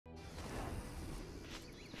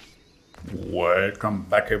Welcome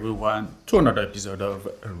back everyone to another episode of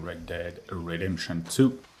Red Dead Redemption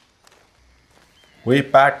 2. We're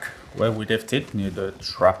back where we left it near the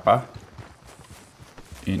Trapper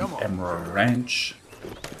in Emerald Ranch.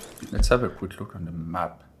 Let's have a quick look on the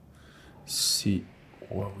map. See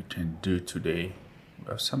what we can do today.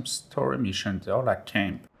 We have some story missions, they're all at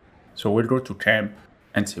camp. So we'll go to camp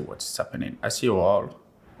and see what's happening. I see you all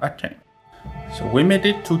at camp. So we made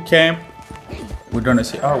it to camp. We're gonna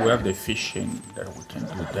see, we have the fishing that we can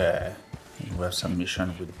do there. And we have some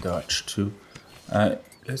mission with Dutch too.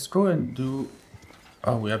 Let's go and do,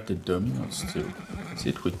 we have the dominoes too. Is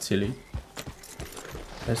it with Tilly?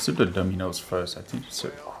 Let's do the dominoes first. I think it's a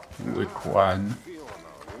quick one.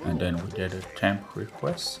 And then we get a camp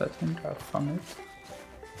request, I think, from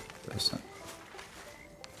it. Is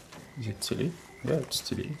it Tilly? Yeah, it's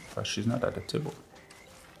Tilly, but she's not at the table.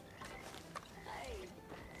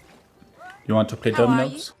 You want to play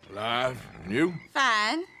dominoes? Live. And you?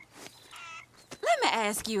 Fine. Let me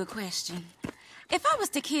ask you a question. If I was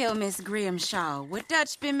to kill Miss Grimshaw, would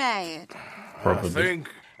Dutch be mad? Probably. I think,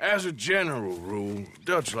 as a general rule,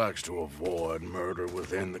 Dutch likes to avoid murder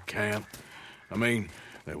within the camp. I mean,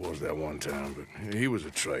 there was that one time, but he was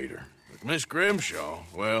a traitor. But Miss Grimshaw,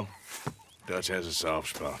 well, Dutch has a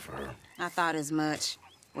soft spot for her. I thought as much.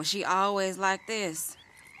 Was she always like this?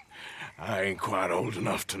 I ain't quite old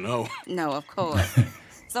enough to know. No, of course.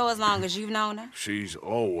 So as long as you've known her? She's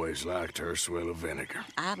always liked her swill of vinegar.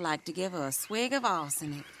 I'd like to give her a swig of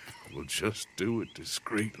arsenic. We'll just do it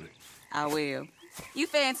discreetly. I will. You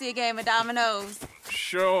fancy a game of dominoes?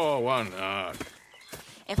 Sure, why not?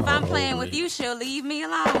 If I'm playing with you, she'll leave me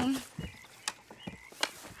alone.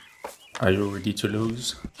 Are you ready to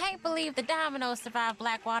lose? Can't believe the dominoes survived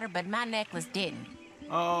Blackwater, but my necklace didn't.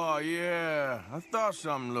 Oh, yeah. I thought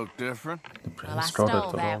something looked different. The Well, I stole stole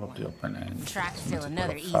all that of the one. open end. Try to steal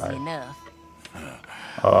another easy 5. enough.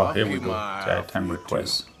 Oh, here we keep go. my eye The out item for you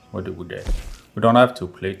request. What do we get? We don't have to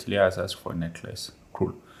play. Tilly has asked for a necklace.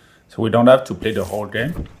 Cool. So we don't have to play the whole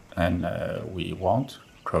game, and we won't,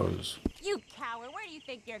 because... You coward, where do you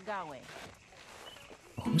think you're going?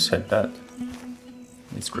 Who said that?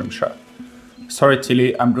 It's Grimshaw. Sorry,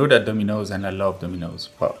 Tilly. I'm good at dominoes, and I love dominoes,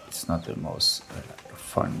 but it's not the most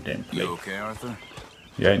fun gameplay. You okay, Arthur?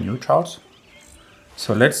 Yeah, and you, Charles?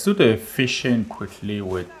 So let's do the fishing quickly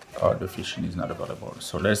with... Oh, the fishing is not available.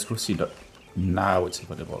 So let's go see the... Now it's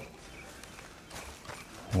available.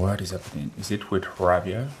 What is happening? Is it with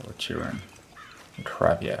Javier or Chiron? With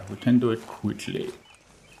Javier. We can do it quickly.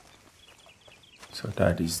 So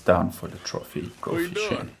that is done for the trophy. Go What are you fishing.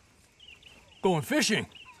 doing? Going fishing.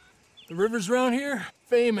 The rivers around here,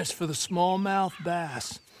 famous for the smallmouth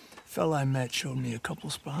bass. Fella I met showed me a couple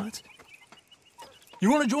spots. You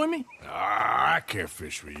want to join me? I can't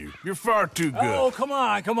fish with you. You're far too good. Oh, come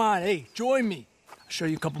on. Hey, join me. I'll show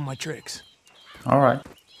you a couple of my tricks. Alright.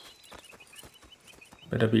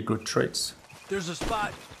 Better be good tricks. There's a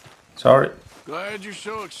spot. Sorry. Glad you're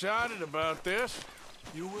so excited about this.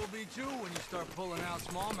 You will be too when you start pulling out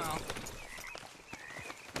smallmouth.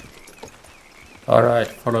 Alright,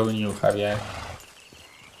 following you, Javier.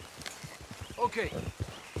 Okay,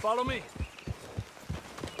 follow me.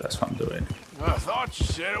 That's what I'm doing. I thought you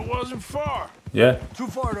said it wasn't far. Yeah. Too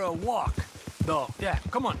far to walk, though. Yeah,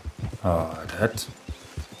 come on. Oh,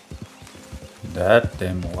 that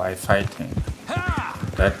damn Wi-Fi thing. Ha!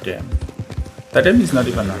 That damn is not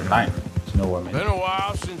even online. You know what I mean? Been a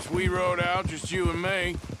while since we rode out, just you and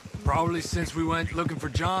me. Probably since we went looking for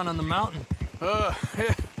John on the mountain.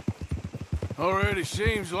 Already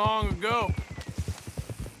seems long ago.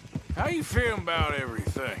 How you feeling about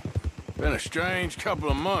everything? Been a strange couple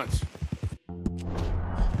of months.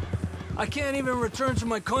 I can't even return to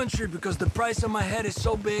my country because the price on my head is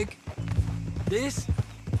so big. This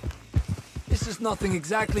is nothing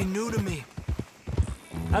exactly new to me.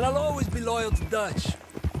 And I'll always be loyal to Dutch.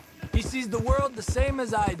 He sees the world the same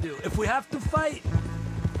as I do. If we have to fight,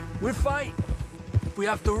 we'll fight. If we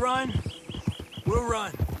have to run, we'll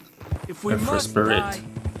run. If we must die,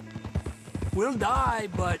 we'll die,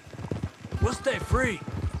 but we'll stay free.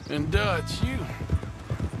 And Dutch, you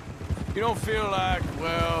don't feel like,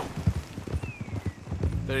 well,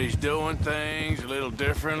 that he's doing things a little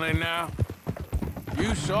differently now?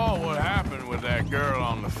 You saw what happened with that girl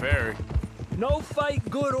on the ferry. No fight,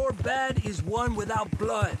 good or bad, is won without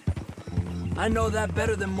blood. I know that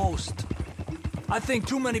better than most. I think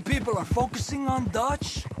too many people are focusing on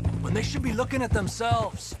Dutch when they should be looking at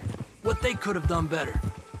themselves. What they could have done better.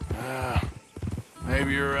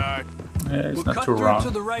 Maybe you're right. Yeah, it's We'll not cut too through wrong. to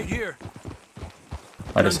the right here.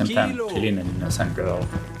 At the same time, Tranquilo. killing an innocent girl.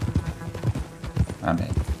 I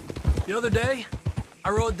mean, The other day, I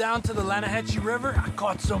rode down to the Lanahatchee River. I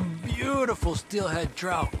caught some beautiful steelhead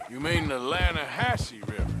trout. You mean the Lanahatchee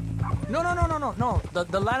River? No. The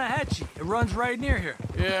Lanahatchee. It runs right near here.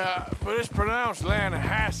 Yeah, but it's pronounced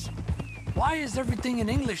Lanahatchee. Why is everything in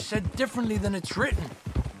English said differently than it's written?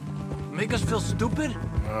 Make us feel stupid?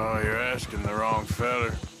 Oh, you're asking the wrong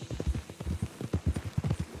feller.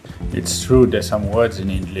 It's true, there's some words in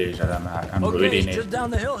English that I'm Okay, reading it's it, just down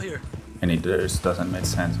the hill here. and it just doesn't make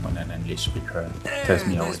sense when an English speaker tells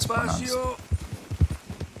me how it's pronounced. Despacio.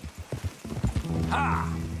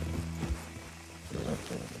 Ha!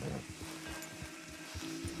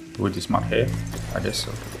 Wood is my hair? I guess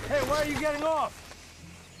so. Hey, why are you getting off?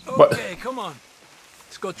 What? Okay, come on.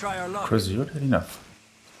 Let's go try our luck. Because you're good enough.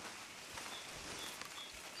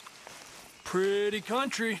 Pretty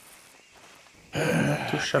country.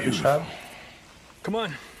 Too shabby shab. Come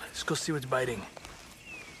on, let's go see what's biting.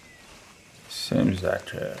 Seems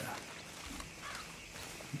like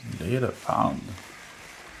little pound.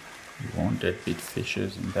 You won't get big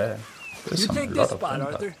fishes in there. There's You some take lot this of spot, them,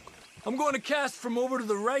 but- Arthur. I'm going to cast from over to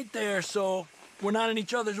the right there, so we're not in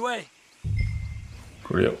each other's way.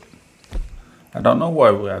 Real. I don't know why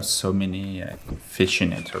we have so many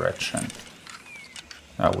fishing interaction.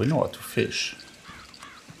 We know how to fish.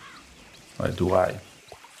 Or do I?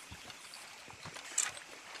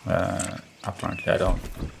 Apparently I don't.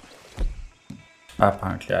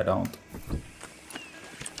 Apparently I don't.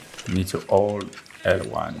 Need to hold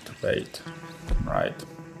L1 to bait. Right.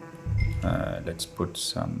 Let's put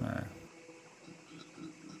some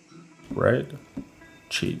bread.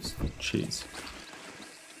 Cheese.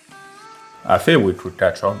 I feel we could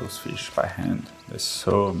catch all those fish by hand. There's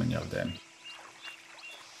so many of them.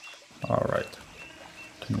 Alright.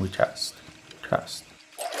 Can we cast? Cast.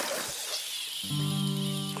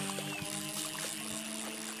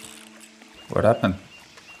 What happened?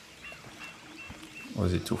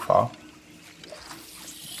 Was it too far?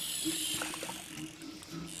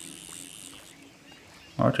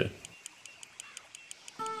 Okay.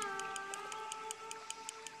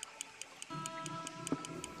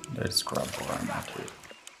 Let's grab one. Okay.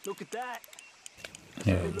 Look at that.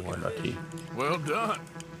 Yeah, we're lucky. Well done.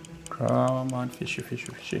 Come on,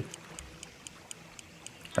 fishy.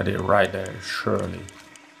 I did right there, surely.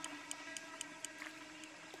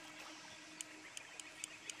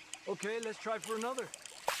 Okay, let's try for another.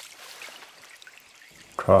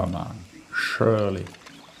 Come on, surely.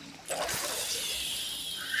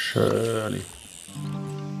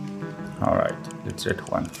 Alright, let's get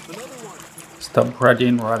one. Another one. Stop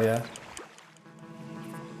bragging, Javier.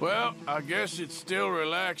 Well, I guess it's still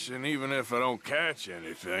relaxing even if I don't catch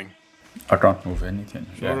anything. I can't move anything.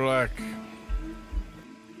 Sort of Yeah. like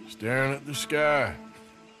staring at the sky.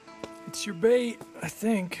 It's your bait, I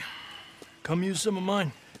think. Come use some of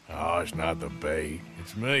mine. Oh, it's not the bait.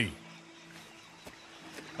 It's me.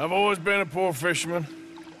 I've always been a poor fisherman,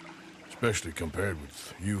 especially compared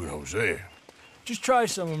with you and Jose. Just try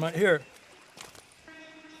some of mine. Here.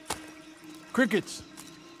 Crickets.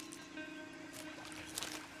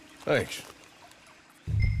 Thanks.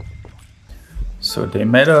 So they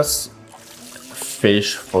made us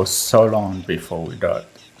fish for so long before we got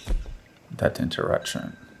that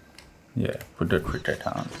interaction. Yeah, put the cricket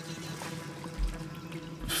on.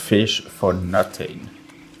 Fish for nothing.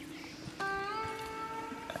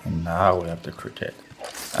 And now we have the cricket.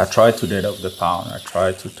 I tried to get off the pound. I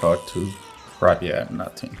tried to talk to Javier,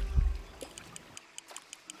 nothing.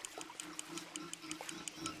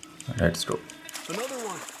 Let's go. Another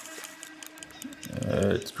one.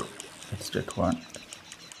 Let's go. Let's get one.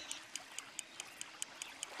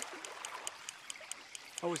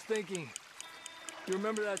 I was thinking, you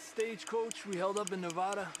remember that stagecoach we held up in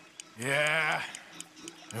Nevada? Yeah,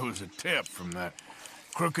 it was a tip from that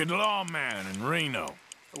crooked lawman in Reno.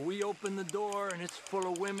 We opened the door and it's full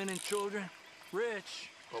of women and children. Rich,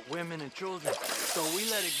 but women and children. So we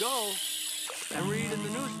let it go and read in the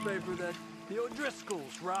newspaper that the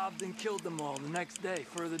O'Driscolls robbed and killed them all the next day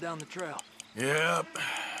further down the trail. Yep.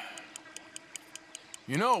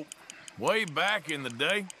 You know, way back in the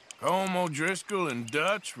day, Colm O'Driscoll and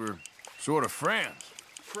Dutch were sort of friends.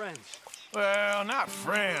 Friends. Well, not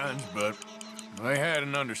friends, but they had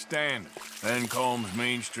an understanding. Then Colm's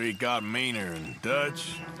mean streak got meaner, and Dutch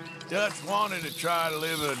wanted to try to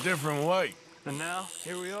live a different way. And now,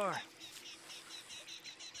 here we are.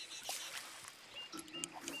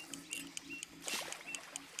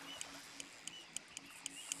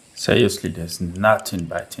 Seriously, there's nothing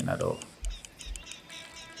biting at all.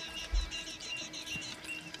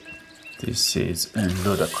 This is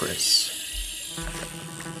ludicrous.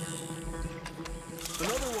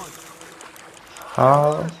 Another one.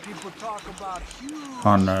 How People talk about huge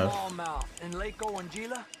on earth? smallmouth in Lake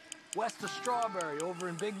Owanjila, west of Strawberry, over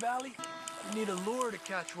in Big Valley. You need a lure to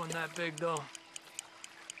catch one that big, though.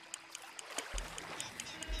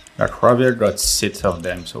 Like Javier got 6 of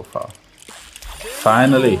them so far.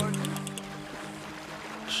 Finally.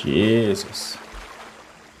 Jesus.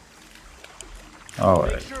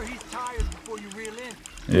 Alright. Make sure he's tired before you reel in.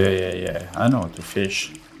 Yeah. I know how to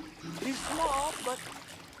fish. He's small, but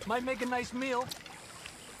might make a nice meal.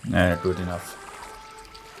 Yeah, good enough.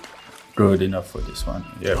 Good enough for this one.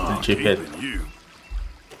 You have to chip it. You.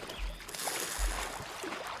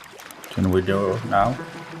 Can we go now?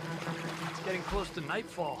 It's getting close to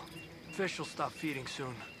nightfall. Fish will stop feeding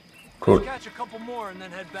soon. Cool. Let's catch a couple more and then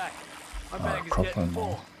head back. My bag is couple getting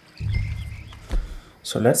more. full.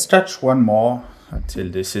 So let's touch one more until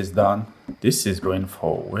this is done. This is going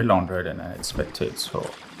for way longer than I expected, so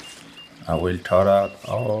I will cut out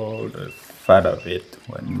all the fat of it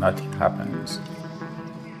when nothing happens.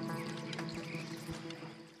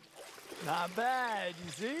 Not bad,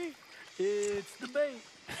 you see? It's the bait.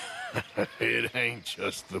 It ain't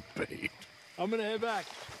just the bait. I'm gonna head back.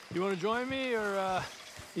 You wanna join me, or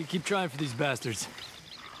you keep trying for these bastards?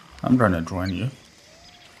 I'm gonna join you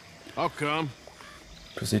I'll come.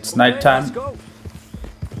 because it's Okay, nighttime let's go.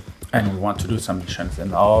 and we want to do some missions,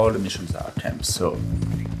 and all the missions are attempts, so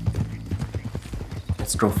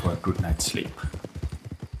let's go for a good night's sleep.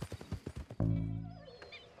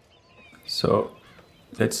 So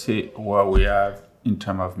let's see what we have in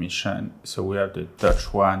terms of mission. So we have the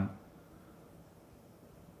Dutch one,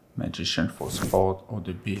 Magician for Sport, or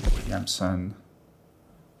the Bill Williamson.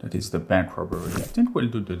 That is the bank robbery. I think we'll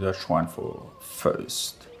do the Dutch one for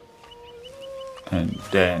first, and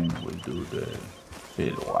then we'll do the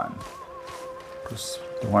Bill one, because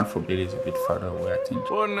the one for Bill is a bit further away, I think.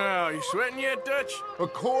 What now? You sweating yet, Dutch?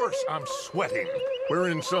 Of course I'm sweating. We're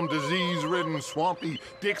in some disease-ridden, swampy,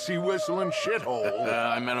 Dixie-whistling shithole.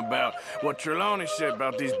 I meant about what Trelawney said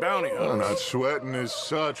about these bounty I'm hunters. not sweating as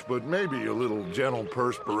such, but maybe a little gentle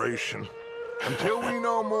perspiration. Until we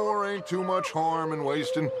know more, ain't too much harm in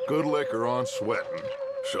wasting good liquor on sweating.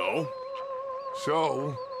 So?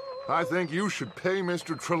 So, I think you should pay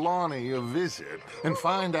Mr. Trelawney a visit and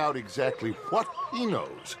find out exactly what he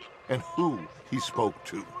knows and who he spoke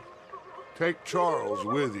to. Take Charles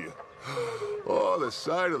with you. Oh, the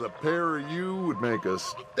sight of the pair of you would make a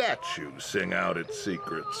statue sing out its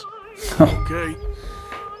secrets. Okay.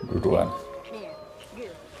 Good one.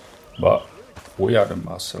 But we are the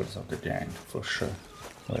muscles of the gang, for sure.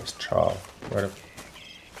 Where's Charles? Where the...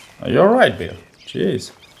 Oh, you're right, Bill.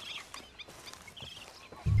 Jeez.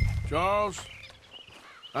 Charles,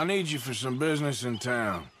 I need you for some business in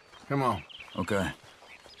town. Come on. Okay.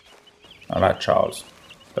 I like Charles.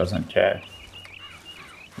 Doesn't care.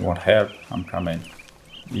 You want help? I'm coming.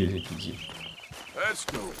 Easy peasy. Let's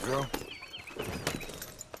go, girl.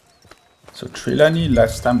 So Trelawney,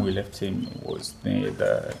 last time we left him, was near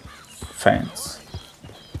the fence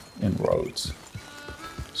in Rhodes.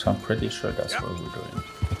 So I'm pretty sure that's what we're doing.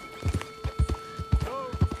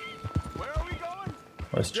 Where are we going?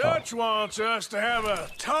 Where's Charles? Dutch wants us to have a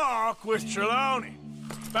talk with Trelawney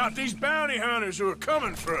about these bounty hunters who are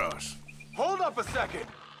coming for us. Hold up a second.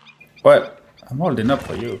 What? I'm holding up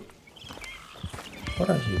for you. What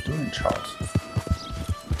are you doing, Charles?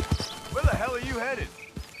 Where the hell are you headed?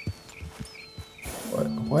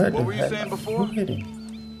 Where What were you saying before? You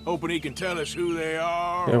heading? Hoping he can tell us who they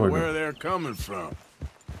are There we or go. where they're coming from.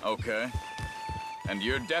 Okay. And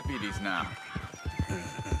you're deputies now.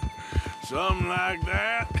 Something like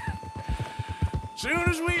that. Soon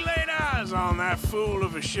as we laid eyes on that fool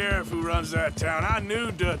of a sheriff who runs that town, I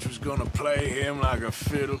knew Dutch was gonna play him like a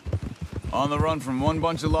fiddle. On the run from one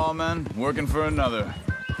bunch of lawmen, working for another.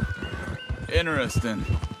 Interesting.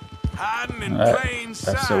 Hiding in plain That's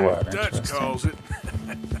the sight, word, Dutch interesting. calls it.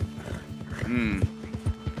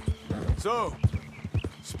 So,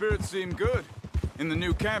 spirits seem good. In the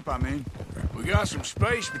new camp, I mean. We got some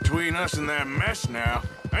space between us and that mess now.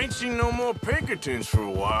 I ain't seen no more Pinkertons for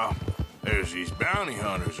a while. There's these bounty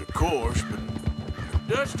hunters, of course, but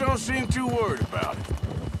Dutch don't seem too worried about it.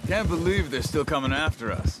 Can't believe they're still coming after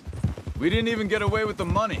us. We didn't even get away with the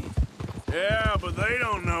money. Yeah, but they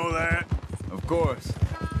don't know that. Of course.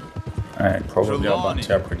 And probably our Trelawney.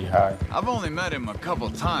 bounty are pretty high. I've only met him a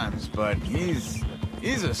couple times, but he's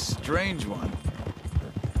a strange one.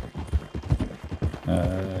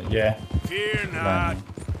 Yeah. Fear not.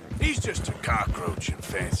 He's just a cockroach in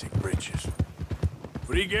fancy breeches.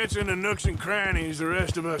 But he gets into nooks and crannies the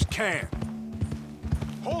rest of us can't.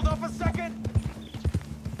 Hold up a second.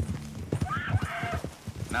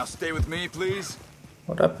 Now stay with me, please.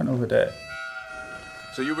 What happened over there?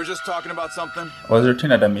 So you were just talking about something? Was there a thing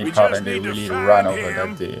that made We out just and they need to really find ran over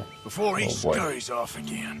him that day? before he Oh boy. scurries off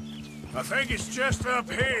again. I think it's just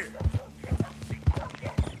up here.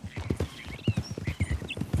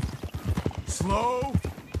 Slow.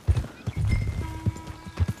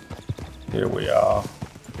 Here we are.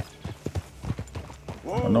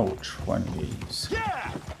 Whoa. I don't know which one it is.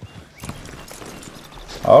 Yeah.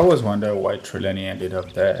 I always wonder why Trelawney ended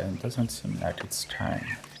up there. It doesn't seem like it's time.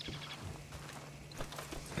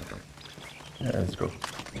 Yeah, let's go.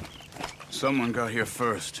 Someone got here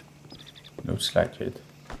first. Looks like it.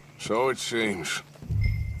 So it seems.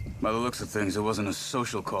 By the looks of things, it wasn't a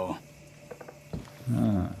social call.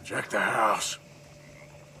 Check the house.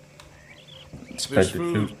 It's This better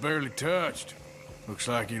food's to barely touched. Looks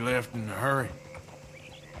like he left in a hurry.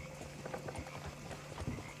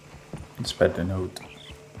 it's better note.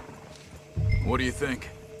 What do you think?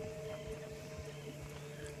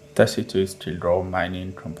 Tacitus still draw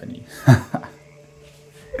mining company.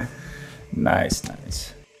 Nice,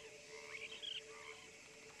 nice.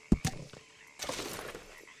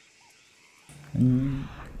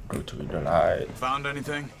 Go to the light. Found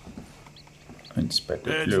anything? Inspect the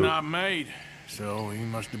Bed's blue. not made, so he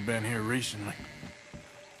must have been here recently.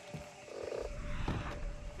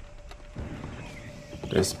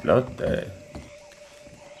 There's blood there.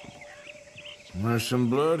 There's some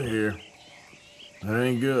blood here. That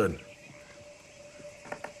ain't good.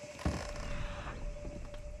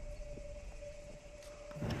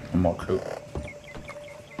 One more clue.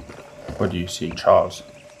 What do you see, Charles?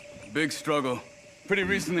 Big struggle. Pretty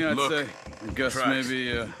recently, I'd Look, say. I guess tracks.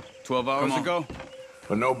 maybe 12 hours ago.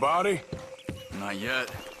 But no body? Not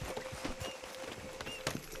yet.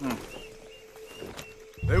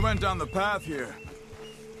 They went down the path here.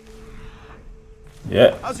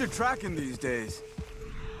 Yeah, How's your tracking these days?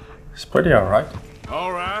 it's pretty alright.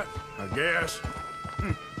 All right, I guess.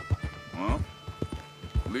 Well,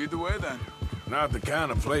 lead the way then. Not the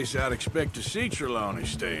kind of place I'd expect to see Trelawney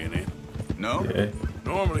staying in. No? Yeah.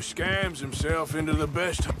 Normally scams himself into the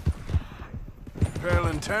best hotel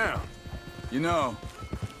in town. You know,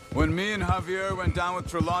 when me and Javier went down with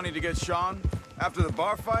Trelawney to get Sean, after the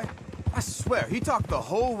bar fight, I swear, he talked the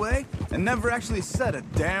whole way and never actually said a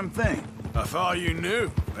damn thing. I thought you knew.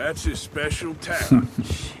 That's his special talent.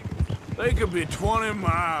 They could be 20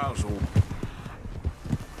 miles away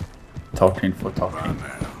Talking for by talking.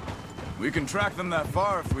 now. We can track them that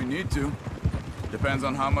far if we need to. Depends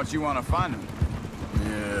on how much you want to find them.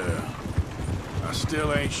 Yeah. I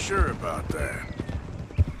still ain't sure about that.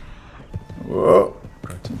 Whoa,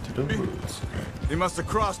 got into the woods. He must have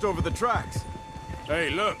crossed over the tracks. Hey,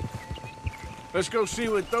 look. Let's go see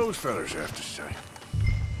what those fellas have to say.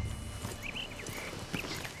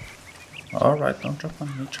 Alright, don't jump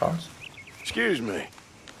on me, Charles. Excuse me.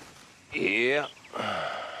 Yeah.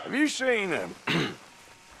 Have you seen him?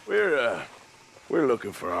 We're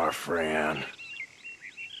looking for our friend.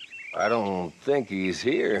 I don't think he's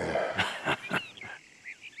here.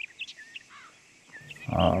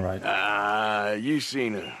 Alright. You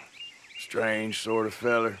seen a strange sort of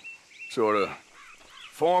feller? Sort of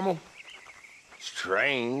formal?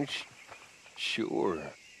 Strange? Sure.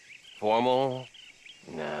 Formal?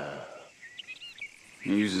 Nah.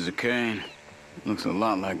 He uses a cane. Looks a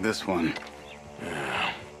lot like this one.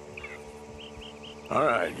 All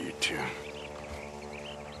right, you two.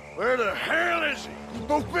 Where the hell is he? You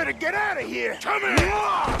both better get out of here. Come here.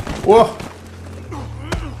 Whoa!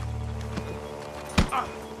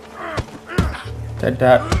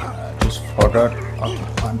 That just forgot how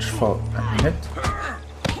to punch for a minute.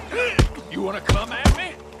 You want to come at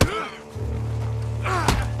me?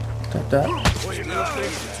 That. Well, you know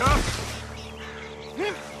things are tough.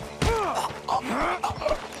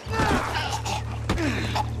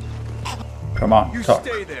 Come on, You talk.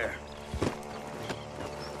 stay there.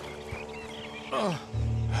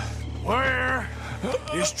 Where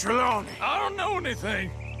is Trelawney? I don't know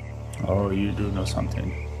anything. Oh, you do know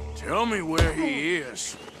something. Tell me where he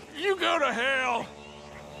is. You go to hell.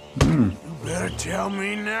 You better tell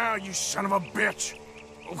me now, you son of a bitch.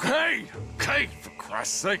 Okay, for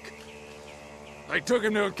Christ's sake. They took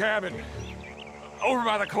him to a cabin over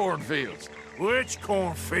by the cornfields. Which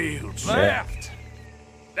cornfields? Yeah. Left.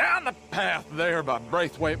 Down the path there by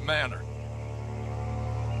Braithwaite Manor.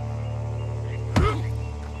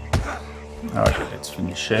 Okay, let's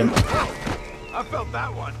finish him. I felt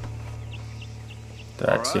that one.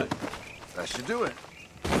 That's Alright. it. That should do it.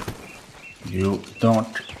 You don't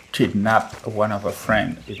kidnap one of a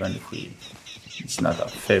friend, even if it's not a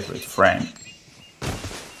favorite friend.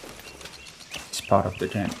 It's part of the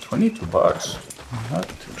game. 22 bucks. Not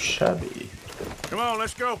too shabby. Come on,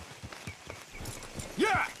 let's go.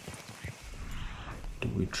 Yeah. Do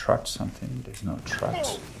we trot something? There's no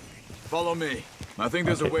trots. Follow me. I think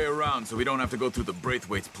there's a way around so we don't have to go through the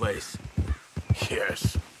Braithwaite's place.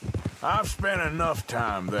 Yes. I've spent enough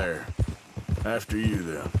time there. After you,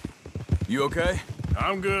 then. You okay?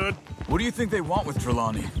 I'm good. What do you think they want with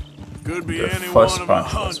Trelawney? Could be The any first one of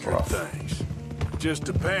part was 100 rough. things. Just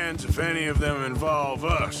depends if any of them involve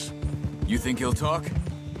us. You think he'll talk?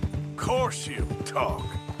 Of course he'll talk.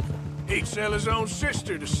 He'd sell his own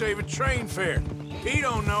sister to save a train fare. He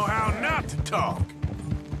don't know how not to talk.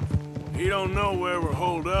 He don't know where we're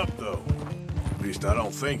holed up, though. At least I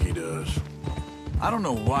don't think he does. I don't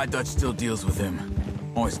know why Dutch still deals with him.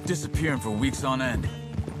 Always disappearing for weeks on end.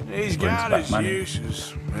 He's Brings got back his money.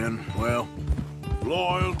 uses, and, well,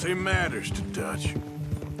 loyalty matters to Dutch.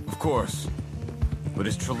 Of course. But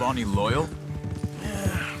is Trelawney loyal?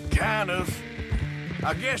 Kind of.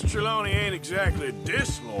 I guess Trelawney ain't exactly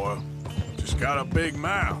disloyal. Just got a big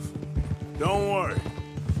mouth. Don't worry.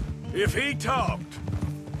 If he talked,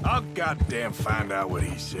 I'll goddamn find out what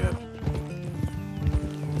he said.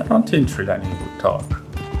 I don't think Trelawney would talk.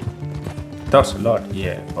 Talks a lot,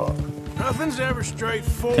 yeah, but Nothing's ever Think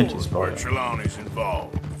straightforward he's where loyal. Trelawney's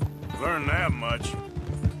involved. Learned that much.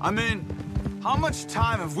 I mean, how much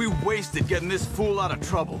time have we wasted getting this fool out of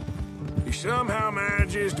trouble? He somehow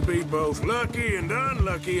manages to be both lucky and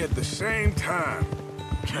unlucky at the same time.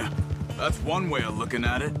 That's one way of looking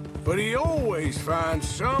at it. But he always finds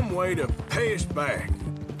some way to pay us back.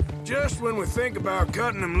 Just when we think about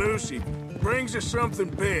cutting him loose, he brings us something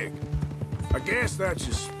big. I guess that's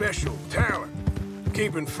his special talent,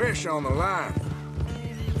 keeping fish on the line.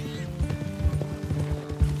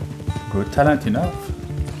 good talent enough.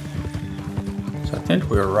 So I think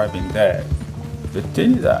we're arriving there. The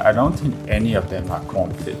thing is that I don't think any of them are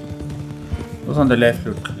cornfield. Those on the left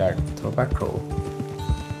look like tobacco,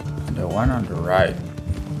 and the one on the right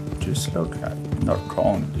just look like not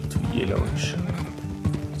corn, they're too yellowish.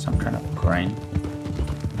 Some kind of grain.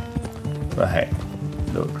 But hey,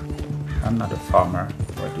 look, I'm not a farmer,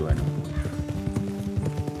 what do I know?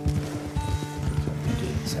 So I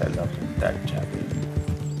think it's held up in that cabin.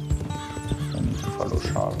 I need to follow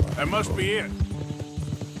Charles. That must be it.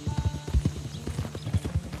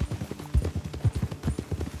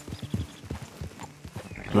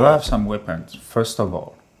 Do I have some weapons, first of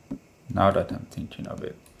all, now that I'm thinking of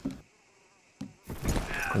it?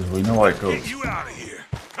 Because we know where it goes. Get you out of here.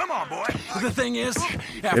 Come on, boy. The thing is, Here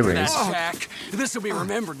after it that is. shack, this will be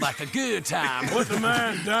remembered like a good time. Put the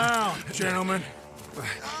man down, gentlemen.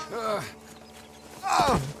 Is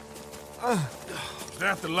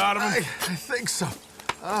that the lot of them? I think so.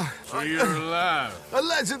 So you're alive.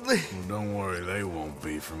 Allegedly. Well, don't worry, they won't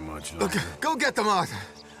be for much longer. Look, go get them out.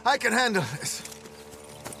 I can handle this.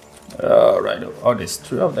 Right. Oh, there's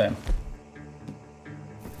 3 of them.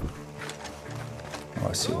 Oh,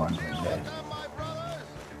 I see one in there.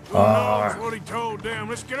 Who knows what he told them?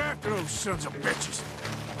 Let's get after those sons of bitches.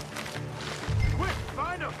 Quick,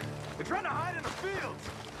 find them! They're trying to hide in the fields!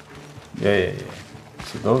 Yeah.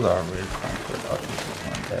 So those are real comfort. Oh, this is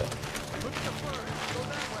one there. Look at the bird. Go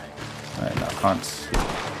that way. And I can't see.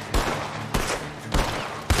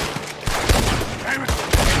 Damn it!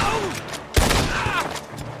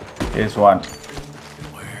 Here's one.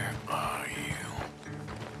 Where are you?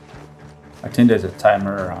 I think there's a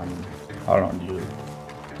timer on how long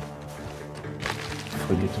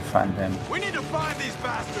for you to find them. We need to find these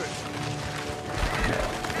bastards!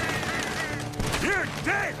 You're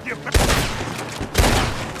dead, you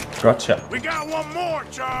Gotcha. We got one more,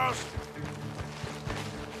 Charles.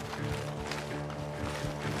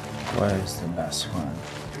 Where is the last one?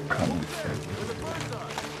 Coming through.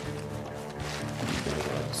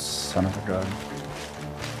 Son of a gun.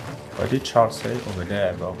 What did Charles say? Over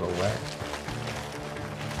there, but over where?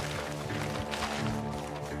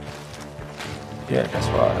 Yeah, that's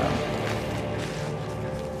what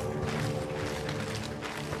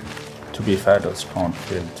to be fair, those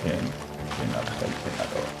cornfield thing, they're not helping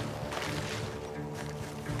at all.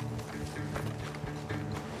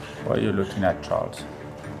 What are you looking at, Charles?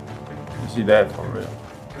 Is he there for real?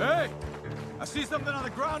 Hey! I see something on the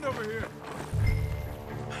ground over here!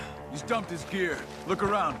 He's dumped his gear. Look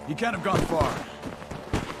around. He can't have gone far.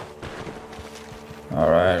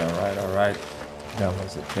 Alright. That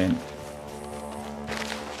was the thing.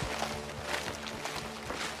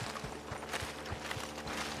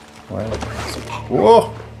 Well,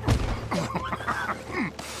 whoa!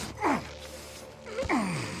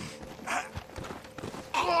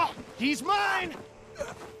 He's mine!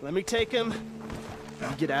 Let me take him. You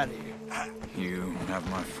get out of here. You have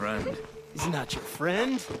my friend. He's not your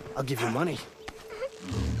friend. I'll give you money.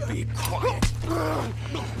 Be quiet.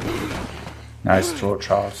 Nice throw,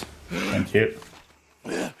 Charles. Thank you.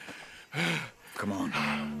 Come on.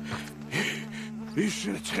 You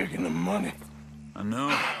should have taken the money. I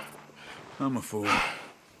know. I'm a fool.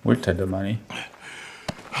 We'll take the money.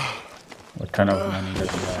 What kind of money does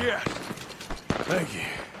he have? Yeah. Thank you.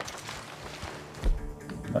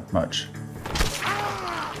 Not much.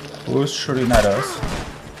 Who's shooting at us?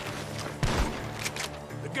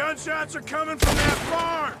 The gunshots are coming from that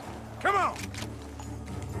farm. Come on.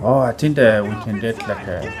 Oh, I think that we can get like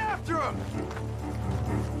Get a after him.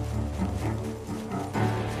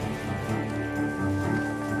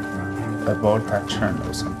 bolt action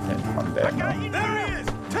or something from there. No? There he is.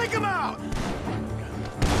 Take him out.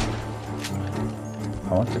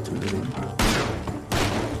 I wanted to do it.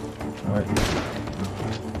 Wait.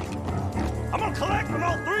 I'm gonna collect from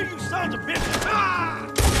all three of you sons of bitches.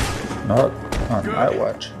 Not on my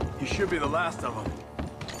watch. You should be the last of them.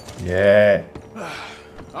 Yeah.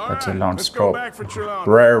 All That's right, a long let's go stroke. back for Trelawney.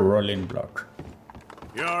 Rare rolling block.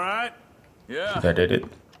 You all right? Yeah. That did it.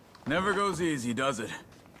 Never goes easy, does it?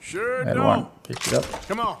 Sure That don't. one. Pick it up.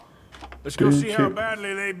 Come on. Let's go Thank see how you.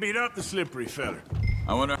 badly they beat up the slippery feller.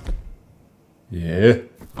 I wonder Yeah.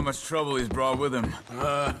 how much trouble he's brought with him.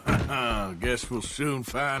 Guess we'll soon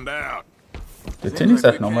find out. The Seems thing is like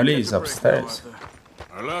that we can't normally catch is a break now, upstairs.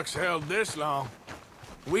 Arthur. Our luck's held this long.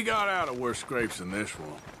 We got out of worse scrapes than this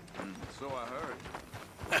one. So I heard.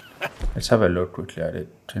 Let's have a look quickly at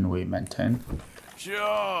it. Can we maintain? Sure.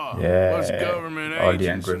 Yeah, What's government all the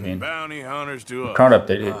agents engraving. and bounty hunters to us? Can't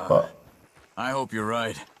update it, but I hope you're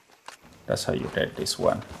right. that's how you get this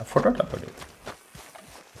one. I forgot about it.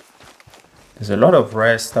 There's a lot of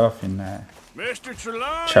rare stuff in Mr.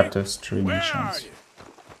 Trelawney, chapters 3 where are missions. you?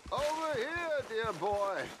 Over here, dear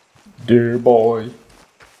boy. Dear boy.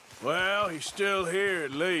 Well, he's still here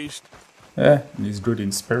at least. Yeah, he's good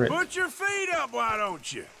in spirit. Put your feet up, why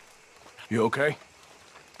don't you? You okay?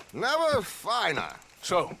 Never finer.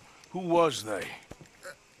 So, who was they?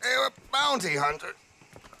 They were bounty hunter.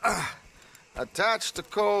 Attached to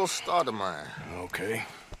Cole Stoudemire. Okay.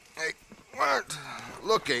 They weren't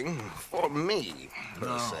looking for me,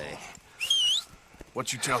 per se.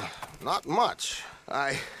 What you tell them? Not much.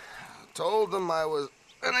 I told them I was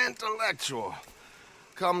an intellectual.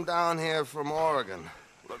 Come down here from Oregon,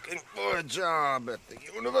 looking for a job at the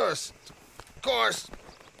university. Of course,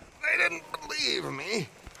 they didn't believe me.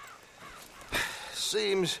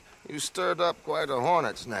 Seems you stirred up quite a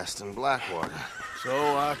hornet's nest in Blackwater. So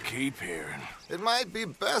I keep hearing. It might be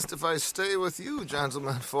best if I stay with you,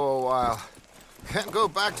 gentlemen, for a while. Can't go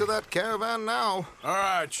back to that caravan now. All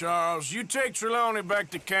right, Charles. You take Trelawney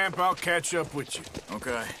back to camp. I'll catch up with you.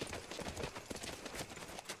 Okay.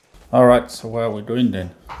 Alright, so what are we doing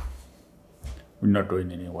then? We're not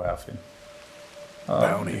doing anywhere, I think.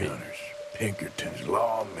 Bounty hunters, Pinkertons,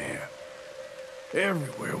 lawmen.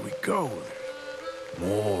 Everywhere we go, there's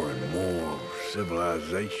more and more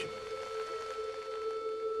civilization.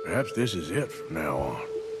 Perhaps this is it from now on.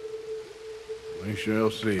 We shall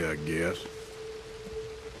see, I guess.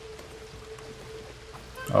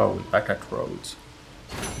 Oh, we're back at roads.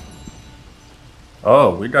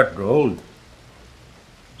 Oh, we got gold.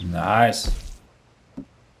 Nice.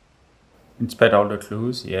 Inspect all the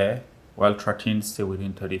clues, yeah. While tracking, stay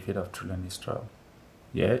within 30 feet of Trelawney's trail.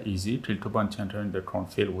 Yeah, easy. Kill two bounty hunters in the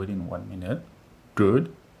cornfield within 1 minute.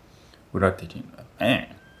 Good. Without taking a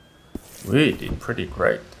man. We did pretty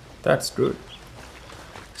great. That's good.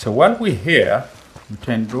 So while we're here, we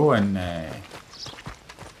can go and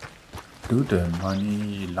do the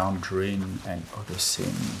money laundering and other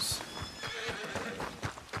things.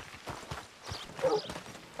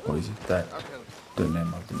 Or is it that the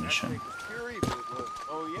name of the mission?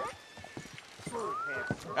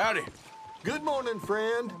 Howdy. Good morning,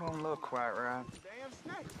 friend. Don't look quite right.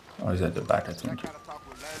 Or is that the back, I think?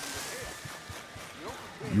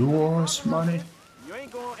 Yours money? You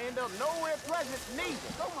ain't gonna end up nowhere pleasant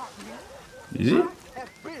neither. Is it?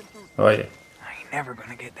 Oh yeah. I ain't never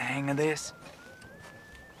gonna get the hang of this.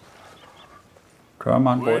 Come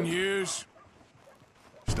on, Gwyn boy. Hughes.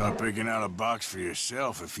 Start picking out a box for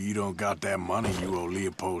yourself if you don't got that money you owe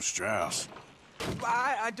Leopold Strauss.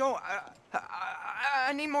 I don't.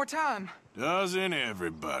 I need more time. Doesn't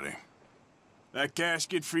everybody? That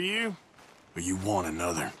casket for you? Or you want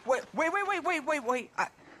another? Wait.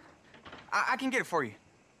 I can get it for you.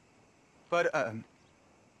 But,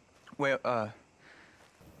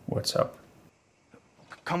 What's up?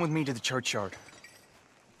 come with me to the churchyard.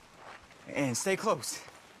 And stay close.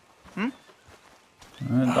 Don't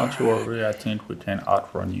you worry, I think we can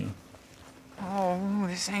outrun you. Oh,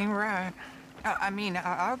 this ain't right. I mean,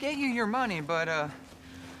 I'll get you your money, but,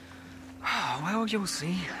 Well, you'll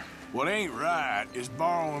see. What ain't right is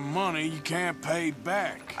borrowing money you can't pay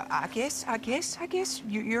back. I guess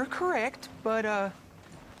you're correct, but,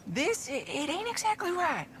 it ain't exactly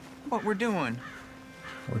right, what we're doing.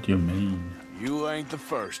 What do you mean? You ain't the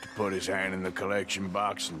first to put his hand in the collection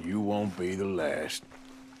box, and you won't be the last.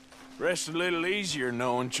 Rests a little easier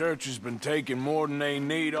knowing church has been taking more than they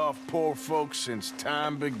need off poor folks since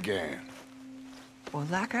time began. Well,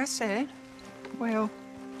 like I said, well,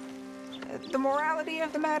 the morality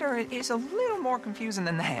of the matter is a little more confusing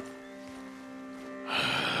than that.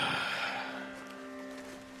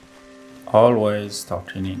 Always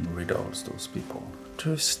starting in riddles, those people.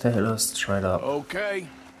 Just tell us straight up. Okay.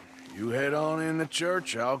 You head on in the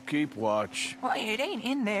church, I'll keep watch. Well, it ain't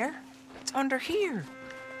in there. It's under here.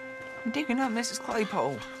 I'm digging up Mrs.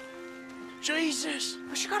 Claypole. Jesus!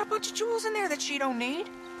 Well, she got a bunch of jewels in there that she don't need.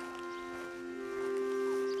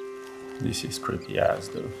 This is creepy as,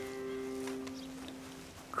 though.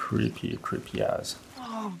 Creepy as.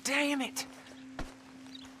 Oh, damn it.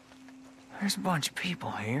 There's a bunch of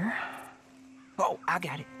people here. Oh, I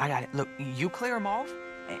got it. Look, you clear them off,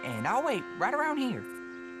 and I'll wait right around here.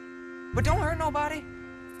 But don't hurt nobody.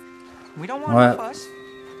 We don't want no fuss.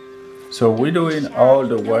 So we're doing all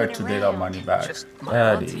the work to get our money back.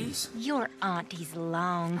 That is. Your auntie's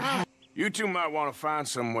long hair. You two might want to find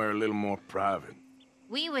somewhere a little more private.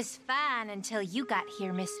 We was fine until you got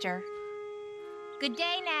here, mister. Good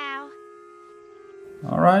day now.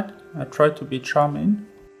 Alright, I tried to be charming.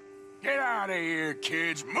 Get out of here,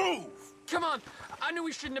 kids. Move! Come on. I knew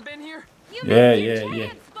we shouldn't have been here.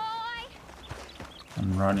 Yeah.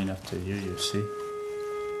 I'm running after you, you see.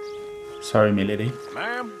 Sorry, milady.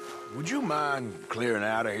 Ma'am, would you mind clearing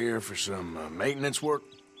out of here for some maintenance work?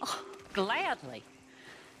 Oh, gladly.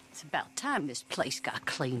 It's about time this place got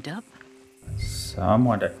cleaned up.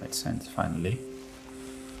 Someone that made sense, finally.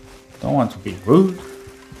 Don't want to be rude.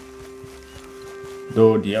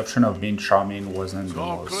 Though the option of being charming wasn't the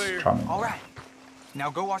most charming. All right. Now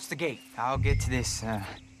go watch the gate. I'll get to this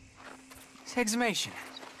exhumation.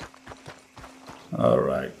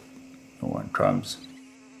 Alright. No one comes.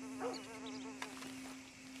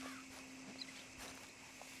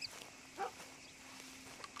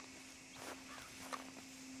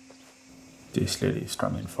 This lady is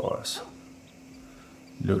coming for us.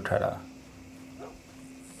 Look at her.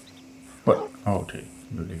 What? Oh, okay.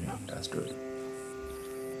 You're leaving. That's good.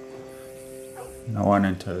 No one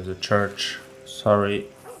enters the church. Sorry.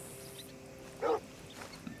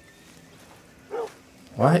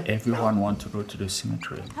 Why everyone want to go to the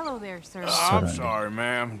cemetery? Hello there, sir. I'm sorry,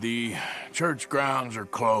 ma'am. The church grounds are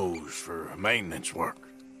closed for maintenance work.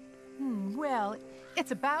 Well,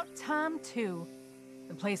 it's about time, too.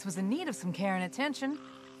 The place was in need of some care and attention.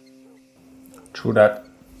 True that.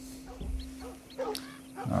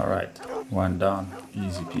 Alright, one down.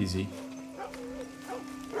 Easy peasy.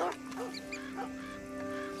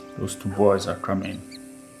 Those two boys are coming.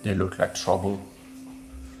 They look like trouble.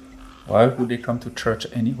 Why would they come to church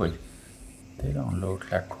anyway? They don't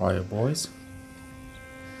look like choir boys.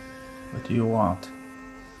 What do you want?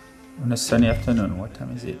 On a sunny afternoon, what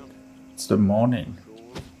time is it? It's the morning.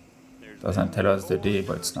 Doesn't tell us the day,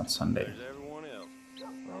 but it's not Sunday.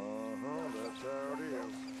 That's how it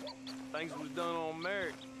is. Things was done on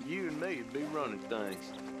merit. You and me would be running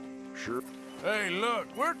things. Sure. Hey, look,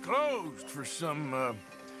 we're closed for some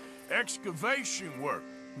excavation work.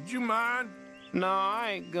 Would you mind? No,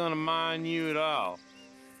 I ain't gonna mind you at all.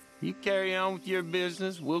 You carry on with your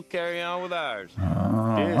business, we'll carry on with ours.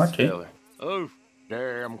 Okay. Fella. Oh,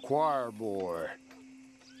 damn choir boy.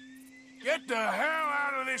 Get the hell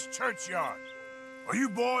out of this churchyard. Are you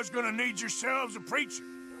boys gonna need yourselves a preacher?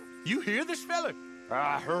 You hear this fella?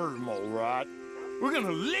 I heard him all right. We're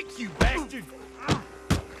gonna lick you, bastard.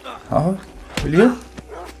 Oh, will you?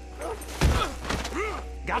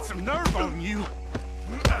 Got some nerve on you.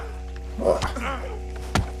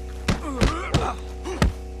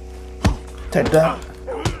 Take that.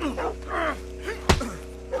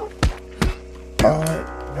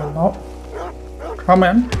 No. Come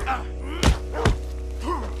in.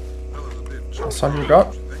 That's all you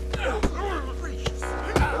got.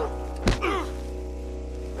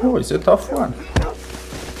 Oh, it's a tough one.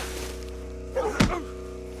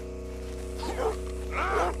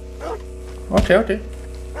 Okay.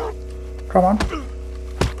 Come on.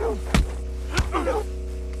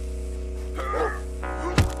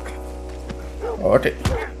 Okay.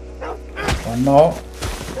 One more.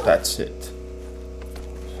 That's it.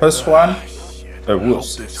 First one, a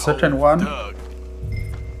wuss. Second one,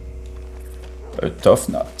 a tough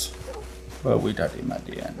nut. But we got him at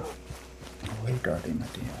the end.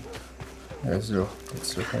 Let's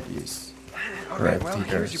look at this. All Red right, well, here's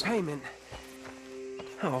your diggers. payment.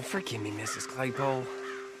 Oh, forgive me, Mrs. Claypole.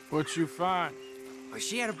 What'd you find? Well,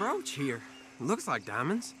 she had a brooch here. Looks like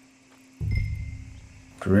diamonds.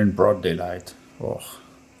 During broad daylight. Oh.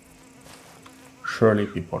 Surely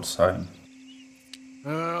people saw him.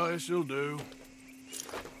 Well, this'll do.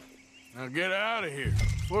 Now get out of here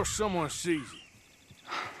before someone sees you.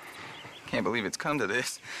 Can't believe it's come to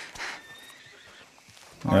this.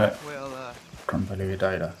 Yeah. Alright, well, Can't believe it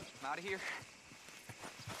either. I'm out of here.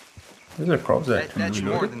 There's a crop there. Can That's we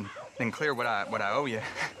more load it? than clear what I owe you.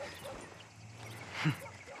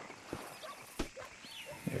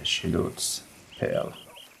 Yeah, she looks pale.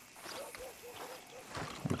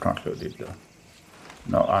 We can't load it though.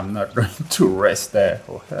 No, I'm not going to rest there.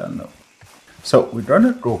 Oh hell no. So we're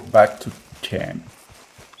gonna go back to camp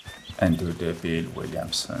and do the Bill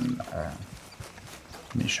Williamson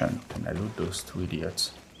mission. Can I load those two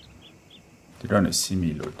idiots? They don't see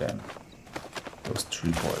me load them. Those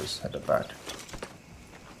three boys at the back.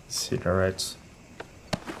 Cigarettes.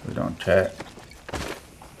 We don't care.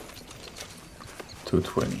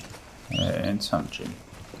 220 and some gin.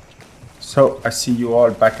 So I see you all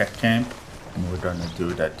back at camp, and we're gonna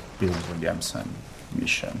do that Bill Williamson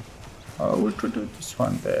mission. We could do this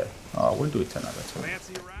one there. We'll do it another time.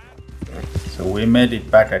 So we made it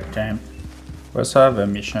back at camp. We also have a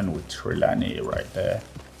mission with Trelawney right there.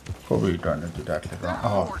 Probably gonna do that later on.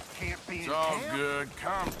 Oh, It's all good.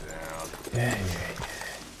 Calm down. yeah.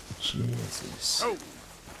 Jesus.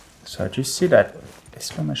 So do you see that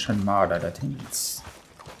exclamation mark that I think it's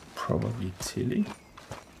probably Tilly?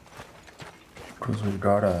 Because we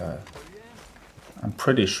got a... I'm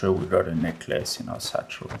pretty sure we got a necklace in our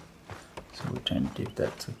satchel. So we can give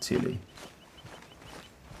that to Tilly.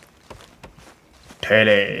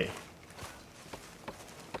 Tilly!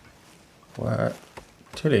 What?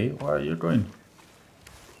 Tilly, where are you going?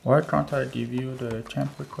 Why can't I give you the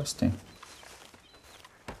camp requesting?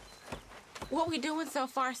 What we doing so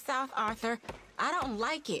far south, Arthur? I don't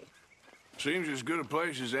like it. Seems as good a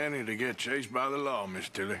place as any to get chased by the law, Miss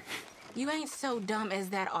Tilly. You ain't so dumb as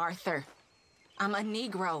that, Arthur. I'm a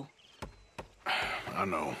Negro. I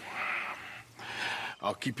know.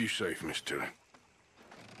 I'll keep you safe, Miss Tilly.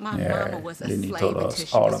 My Yeah, mama was a Lenny slave told until us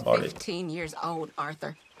she all was about it. 15 years old,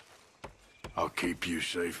 Arthur. I'll keep you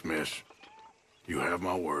safe, miss. You have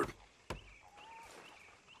my word.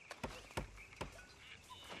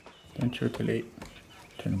 Thank you, Tilly.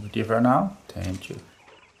 Can we give her now? Thank you.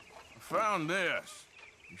 I found this.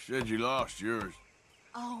 You said you lost yours.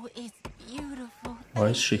 Oh, it's beautiful. Where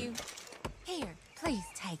is Thank she? you. Here, please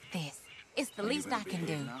take this. It's the least I can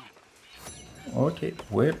do. Okay,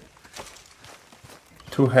 well,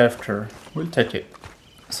 two after. We'll take it.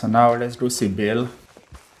 So now let's go see Bill.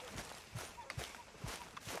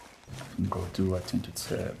 Go do, I think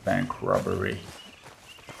it's a bank robbery.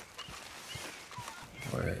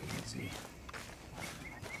 Where is he?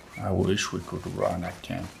 I wish we could run at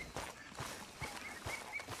camp.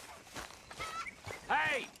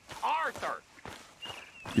 Hey, Arthur!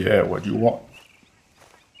 Yeah, what do you want?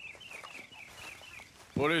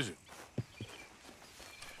 What is it?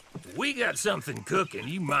 We got something cooking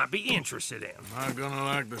you might be interested in. Am I gonna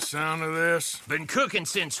like the sound of this? Been cooking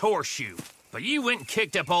since Horseshoe, but you went and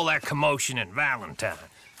kicked up all that commotion in Valentine.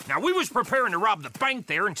 Now, we was preparing to rob the bank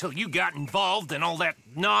there until you got involved in all that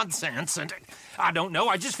nonsense, and I don't know,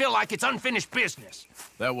 I just feel like it's unfinished business.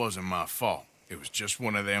 That wasn't my fault. It was just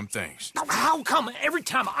one of them things. How come every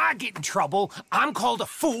time I get in trouble, I'm called a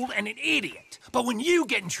fool and an idiot? But when you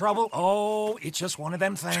get in trouble, oh, it's just one of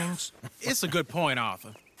them things. It's a good point,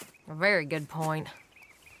 Arthur. A very good point.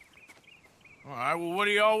 All right, well, what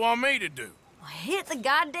do y'all want me to do? Hit the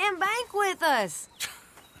goddamn bank with us.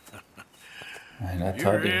 And I You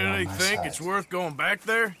thought they were really on my think side. it's worth going back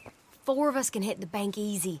there? 4 of us can hit the bank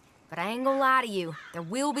easy. But I ain't gonna lie to you. There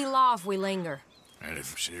will be law if we linger. And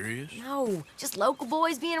if serious? No, just local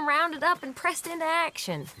boys being rounded up and pressed into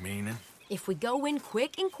action. Meaning? If we go in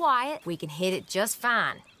quick and quiet, we can hit it just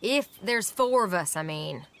fine. If there's 4 of us, I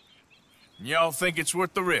mean. Y'all think it's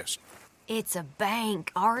worth the risk? It's a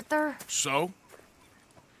bank, Arthur. So?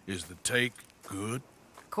 Is the take good?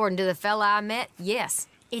 According to the fella I met, yes.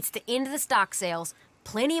 It's the end of the stock sales.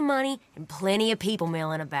 Plenty of money and plenty of people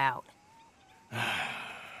milling about.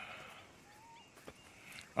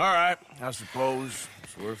 All right, I suppose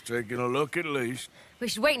it's worth taking a look at least. We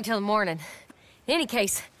should wait until the morning. In any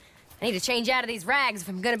case, I need to change out of these rags if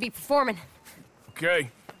I'm gonna be performing. Okay.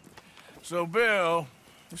 So, Bill,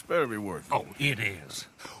 this better be worth it. Oh, it is.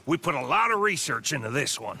 We put a lot of research into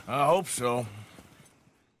this one. I hope so.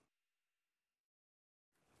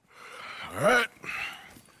 All right.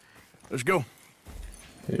 Let's go.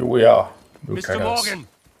 Here we are. Look Mr. at us. Morgan.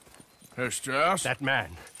 Herr Strauss? That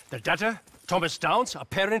man. The debtor, Thomas Downs,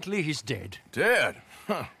 apparently he's dead. Dead?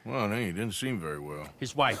 Huh. Well, he didn't seem very well.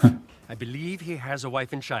 His wife. I believe he has a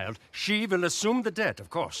wife and child. She will assume the debt, of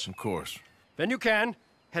course. Of course. When you can,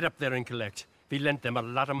 head up there and collect. We lent them a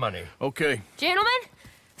lot of money. Okay. Gentlemen,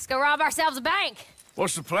 let's go rob ourselves a bank.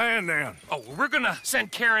 What's the plan, then? Oh, we're gonna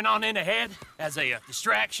send Karen on in ahead as a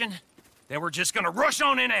distraction. Then we're just gonna rush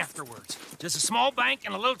on in afterwards. Just a small bank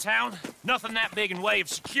in a little town. Nothing that big in way of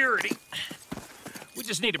security. We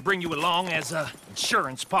just need to bring you along as a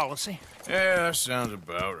insurance policy. Yeah, that sounds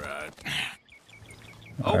about right.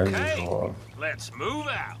 Okay, let's move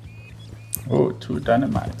out. Oh, 2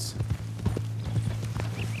 dynamites.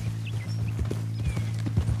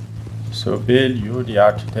 So Bill, you're the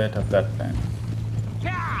architect of that plan.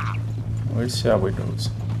 We'll see how it goes.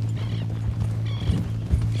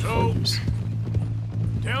 So,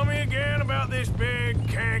 tell me again about this big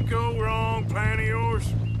can't-go-wrong plan of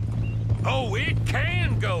yours. Oh, it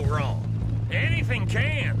can go wrong. Anything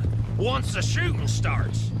can, once the shooting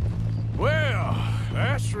starts. Well,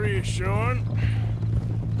 that's reassuring.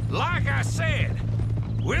 Like I said,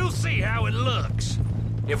 we'll see how it looks.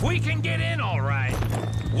 If we can get in all right,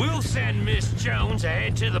 we'll send Miss Jones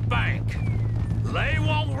ahead to the bank. They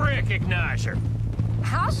won't recognize her.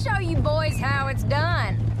 I'll show you boys how it's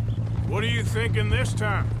done. What are you thinking this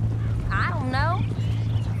time? I don't know.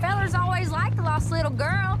 Fellers always like the lost little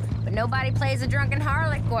girl, but nobody plays a drunken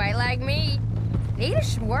harlot quite like me. Neither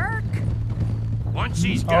should work. Once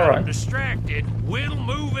she's got him distracted, we'll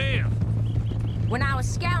move in. When I was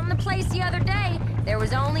scouting the place the other day, there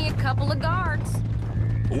was only a couple of guards.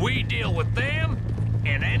 We deal with them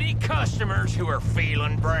and any customers who are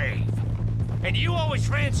feeling brave. And you always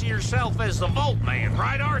fancy yourself as the Vault Man,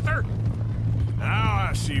 right, Arthur? Now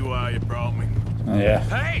I see why you brought me. Yeah.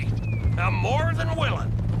 Hey, I'm more than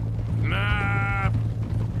willing. Nah,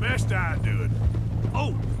 best I do it.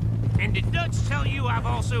 Oh, and did Dutch tell you I've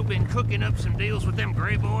also been cooking up some deals with them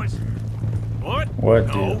Gray Boys? What? What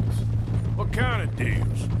no. deals? What kind of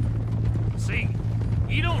deals? See,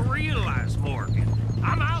 you don't realize, Morgan.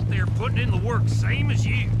 I'm out there putting in the work same as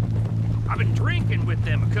you. I've been drinking with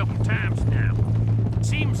them a couple times now.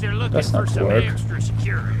 Seems they're looking for some extra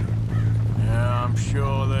security. Yeah, I'm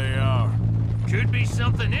sure they are. Could be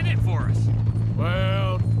something in it for us.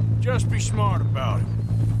 Well, just be smart about it.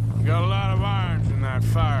 You got a lot of irons in that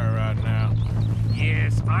fire right now.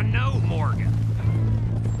 Yes, I know, Morgan.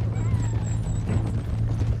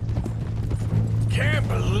 Can't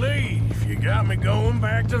believe you got me going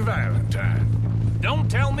back to Valentine. Don't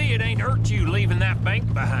tell me it ain't hurt you leaving that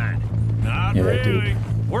bank behind. Not really.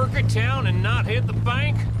 Work a town and not hit the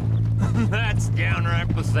bank? That's downright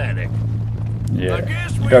pathetic. Yeah, I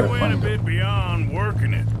guess we went a bit beyond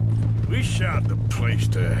working it. We shot the place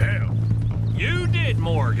to hell. You did,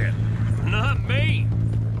 Morgan. Not me.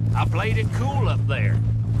 I played it cool up there.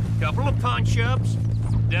 Couple of punch-ups,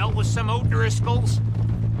 dealt with some O'Driscolls.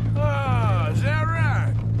 Ah, is that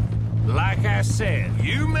right? Like I said,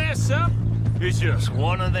 you mess up, it's just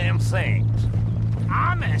one of them things.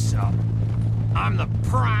 I mess up, I'm the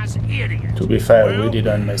prize idiot. To be fair, we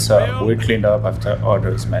didn't mess up. We cleaned up after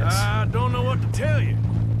others' mess. I don't know what to tell you.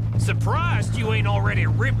 Surprised you ain't already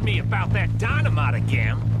ripped me about that dynamite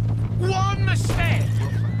again. One mistake,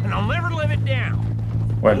 and I'll never live it down.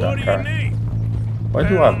 Well done, Carl. What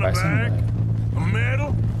do you have back anyway? A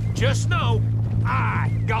medal? Just know, I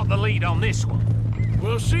got the lead on this one.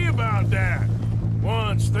 We'll see about that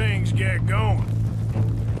once things get going.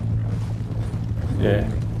 Yeah.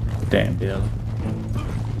 Damn, Bill.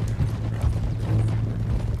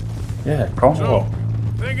 Yeah, Cornwall.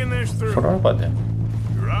 So, thinking this through. Forgot about them.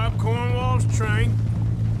 We rob Cornwall's train.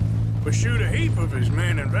 We shoot a heap of his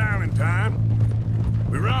men in Valentine.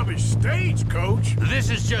 We rob his stagecoach. This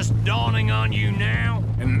is just dawning on you now?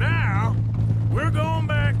 And now, we're going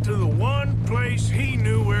back to the one place he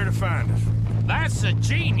knew where to find us. That's the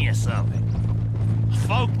genius of it.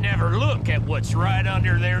 Folk never look at what's right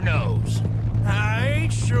under their nose. I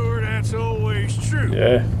ain't sure that's always true.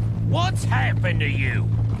 Yeah. What's happened to you?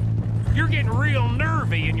 You're getting real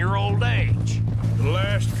nervy in your old age. The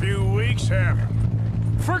last few weeks haven't.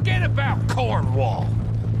 Forget about Cornwall.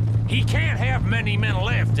 He can't have many men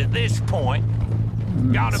left at this point.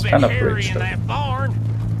 Got a bit hairy in that barn,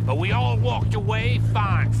 but we all walked away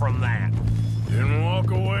fine from that. Didn't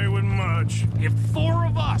walk away with much. If 4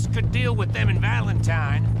 of us could deal with them in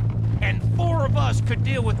Valentine, and 4 of us could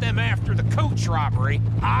deal with them after the coach robbery,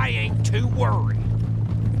 I ain't too worried.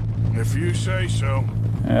 If you say so.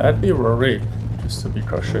 Yeah, I'd be worried, just to be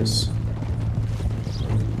cautious.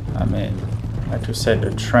 I mean, like you said,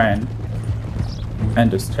 the trend And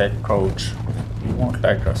the stagecoach won't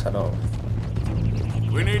like us at all.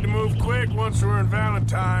 We need to move quick once we're in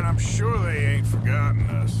Valentine. I'm sure they ain't forgotten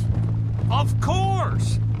us. Of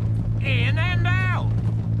course! In and out!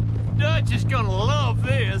 Dutch is gonna love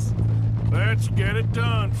this. Let's get it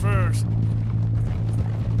done first.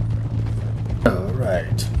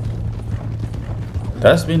 Alright.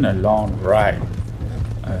 That's been a long ride.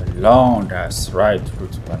 A long ass ride through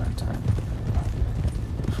to Valentine.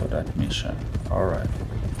 For that mission. Alright.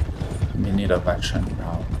 We need of action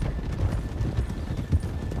now.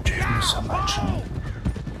 Give me some action.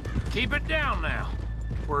 Keep it down now.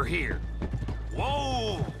 We're here.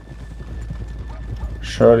 Whoa!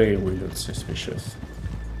 Surely we look suspicious.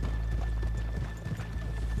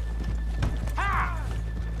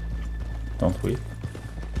 Don't we?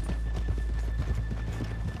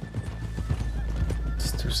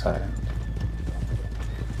 It's too silent.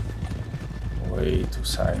 Way too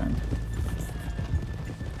silent.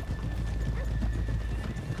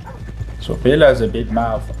 So Bill has a big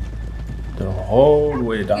mouth the whole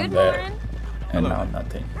way down there. And now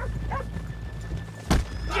nothing.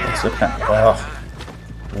 It's okay. Oh.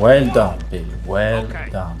 Well done, Bill. Well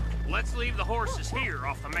done. Let's leave the horses here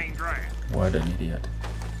off the main drag. What an idiot.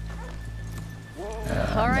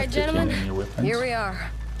 All right, gentlemen. Here we are.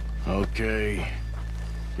 Okay.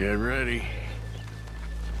 Get ready.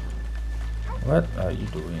 What are you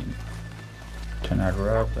doing? Can I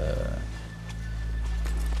grab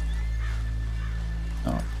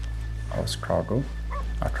no. House cargo.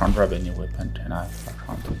 I can't grab any weapon, can I? I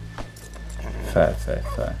can't. Fair.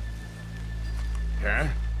 Okay.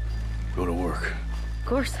 Go to work. Of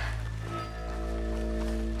course.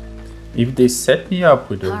 If they set me up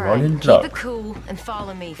with a rolling block, keep it cool and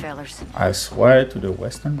follow me, fellers. I swear to the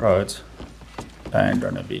Western roads, that ain't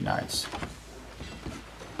gonna be nice.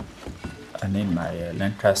 I need my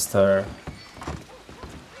Lancaster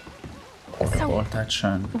portable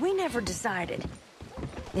action. We never decided.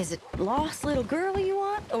 Is it lost little girl you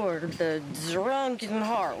want, or the drunken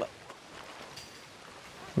harlot?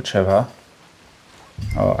 Whichever.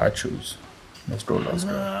 Oh, I choose. Let's go, let's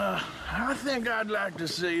go. I think I'd like to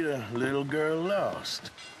see the little girl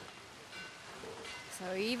lost.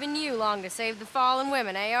 So even you long to save the fallen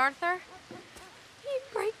women, eh, Arthur? You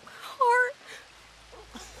break my heart.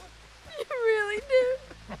 You really do.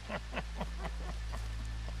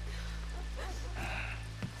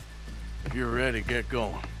 If you're ready, get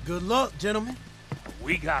going. Good luck, gentlemen.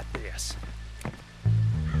 We got this.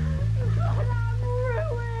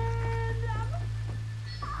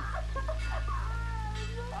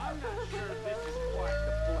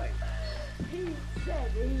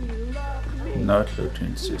 Not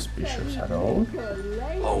looking suspicious at all.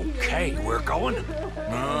 Okay, we're going.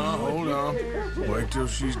 No, hold on. Wait till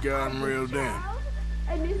she's gotten reeled in.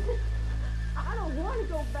 And listen, I don't want to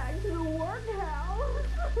go back to the workhouse.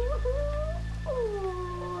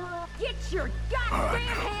 Get your goddamn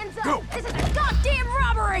hands up! Go. This is a goddamn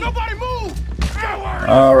robbery! Nobody move!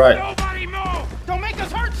 All right. Nobody move! Don't make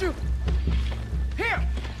us hurt you! Here!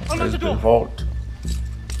 There's the vault.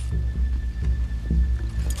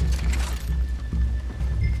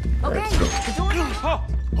 Okay, the door's Oh,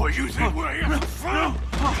 what you think we're here from?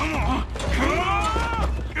 Come on! Come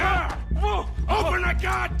on! Open the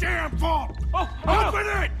goddamn vault! Open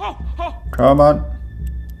it! Come on.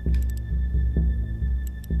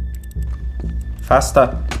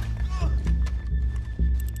 Faster.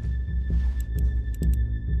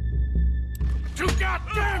 Too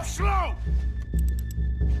goddamn slow!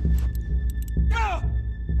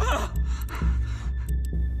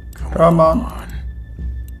 Come on.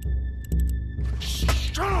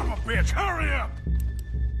 Son of a bitch, hurry up!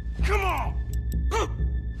 Come on!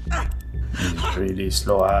 He's really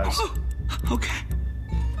slow as. Okay.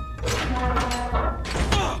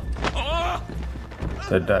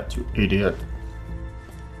 Said that, you idiot.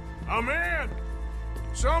 I'm in!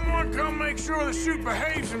 Someone come make sure the chute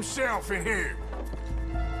behaves himself in here.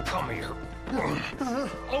 Come here.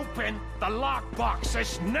 Open the lockbox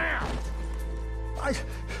this now!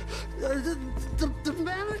 The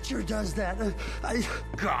manager does that.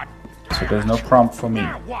 God. So there's no prompt for me.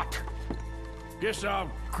 Now what? Guess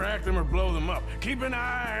I'll crack them or blow them up. Keep an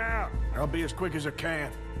eye out. I'll be as quick as I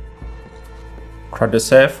can. Crack the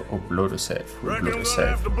safe or blow the safe? We Reckon blow I'm the gonna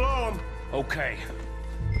have safe. to blow them. Okay.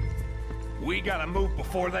 We gotta move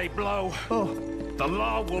before they blow. The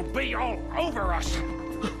law will be all over us.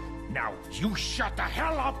 Now you shut the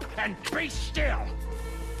hell up and be still.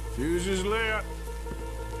 Fuse is lit.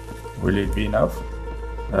 Will it be enough?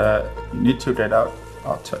 You need to get out.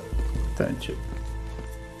 Outside. Thank you.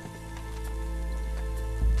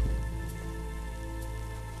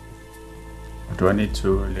 Do I need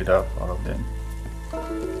to lit up all of them?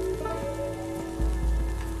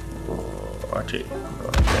 Okay.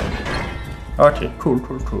 Okay,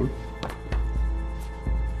 cool.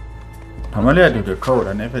 Normally I do the code,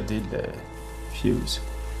 I never did the fuse.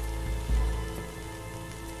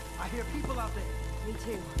 I hear people out there. Me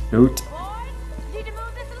too. Loot. Boys, need to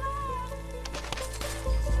move this along.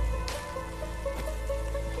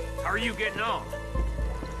 How are you getting on?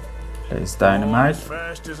 Place dynamite. As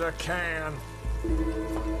fast as I can.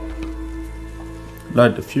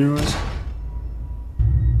 Light the fuse.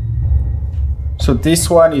 So this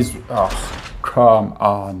one is... Oh, come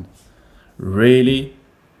on. Really?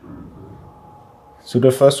 So the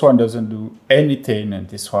first one doesn't do anything and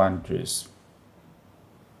this one just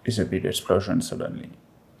is a big explosion suddenly.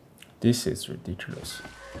 This is ridiculous.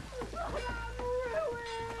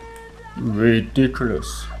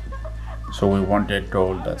 Ridiculous. So we want that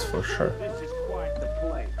gold, that's for sure.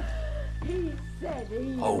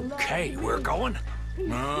 Okay, we're going.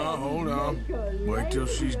 No, hold on. Wait till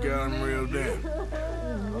she's got him reeled in.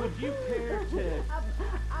 Would you care to...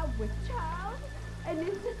 I'm with child, and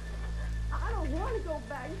it's... I don't want to go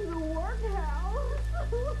back to the workhouse.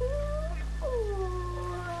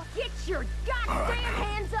 Get your goddamn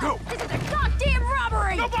hands up! This is a goddamn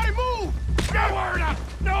robbery! Nobody move! No word up!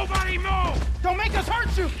 Nobody move! Don't make us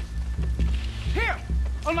hurt you! Here!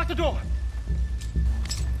 Unlock the door!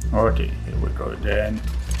 Okay, here we go again.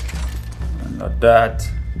 And not that.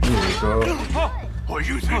 Here we go. Oh,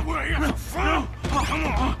 you think we're here for fun? Come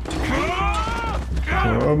on!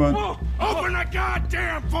 Come on. Open the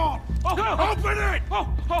goddamn vault! Open it!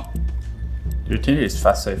 Do you think it's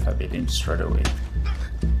faster if I beat him straight away?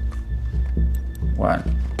 1,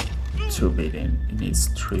 2 beating. It needs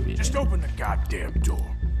 3 beating. Just open the goddamn door.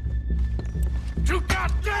 Too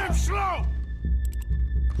goddamn slow!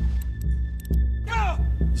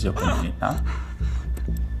 Is he opening it now?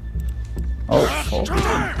 Oh, 4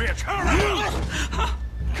 beating.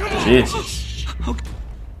 Jesus.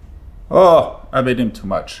 Oh, I beat him too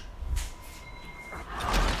much.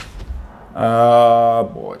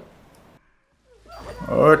 Boy.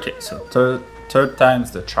 Okay, so third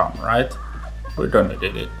time's the charm, right? We done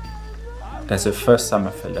did it. That's the first time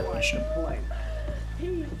I failed that mission.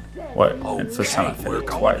 Well, and first time I failed it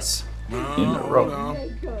twice in a row.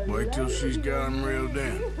 Wait till she's got him reeled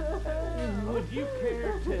in. Would you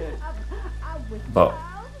care to... But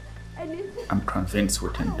I'm convinced we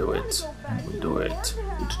can do it, and we do it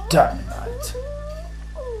with dynamite.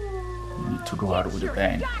 We need to go out with a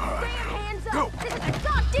bang. Go! This is a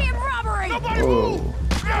goddamn robbery! Nobody move!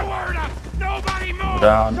 No word up! Nobody move!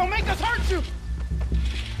 Down. Don't make us hurt you!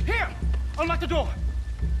 Here! Unlock the door!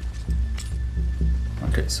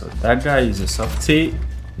 Okay, so that guy is a softie.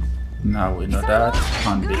 Now we know that.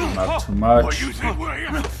 Can't beat him up too much. So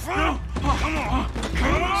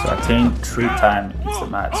I think 3 times it's a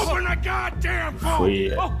match. If we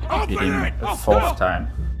beat him a 4th time,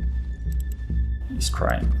 he's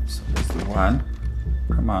crying. So let's do 1.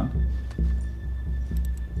 Come on.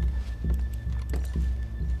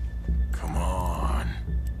 Come on.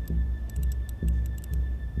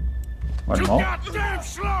 1 more. Goddamn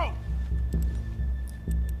slow!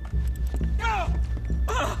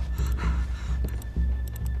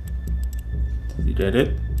 You did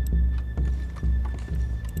it.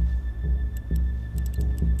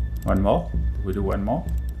 1 more. We do 1 more.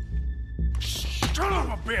 Son of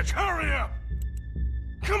a bitch, hurry up!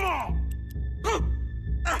 Come on!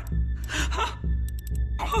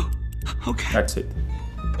 Okay. That's it.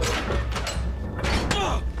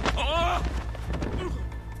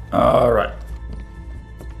 Alright.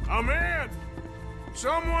 I'm in!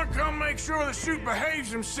 Someone come make sure the chute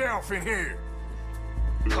behaves himself in here.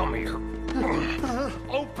 Come here.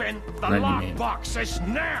 Open the lockboxes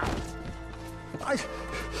now!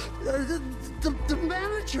 The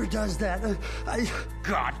manager does that.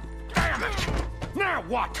 God damn it! Now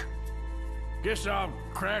what? Guess I'll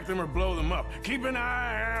crack them or blow them up. Keep an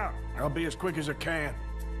eye out. I'll be as quick as I can.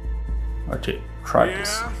 Okay, try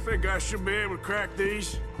this. Yeah, I think I should be able to crack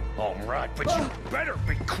these. All right, but you better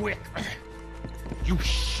be quick. You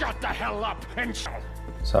shut the hell up and...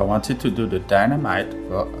 So I wanted to do the dynamite,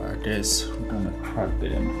 but I guess we're gonna crack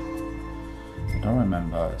them. I don't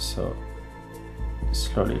remember, so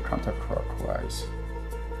slowly counterclockwise.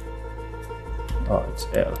 Oh, it's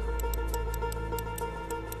L.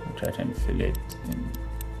 Which I can feel it in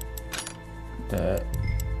the...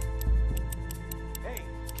 Hey,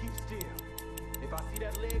 keep still. If I see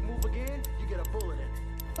that leg move again, you get a bullet in it.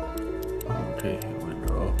 Okay, here we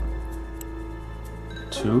go.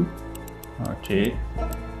 2. Okay.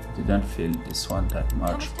 Didn't feel this one that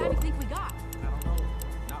much, but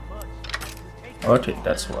Okay,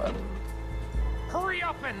 that's what. Hurry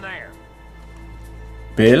up in there.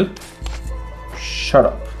 Bill, shut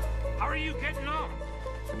up. How are you getting on?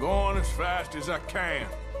 Going as fast as I can.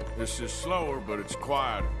 This is slower, but it's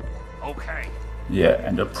quieter. Okay. Yeah,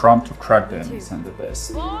 and the prompt to crack them isn't the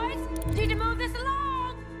best. Boys, need to move this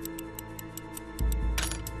along.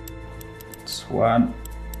 It's one.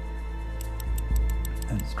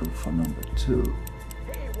 Let's go for number 2.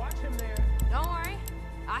 Hey, watch him there. Don't worry,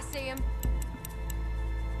 I see him.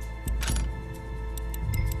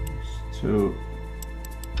 2.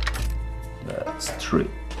 That's 3.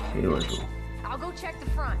 Here we go. I'll go check the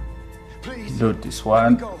front. Please. Load this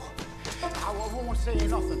one. Go. I won't say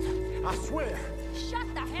nothing. I swear.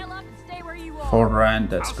 Shut the hell up and stay where you are. 4 rand,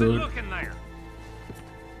 that's good. There?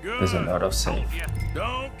 There's a lot of safe.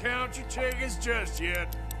 Don't count your chickens just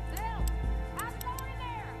yet.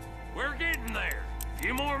 We're getting there. A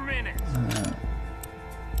few more minutes.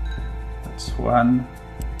 That's 1.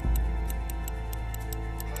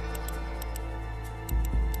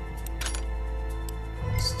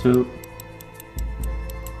 That's 2.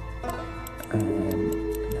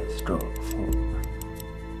 And let's go for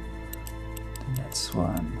the next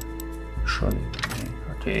one. Surely.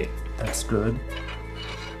 Okay, that's good.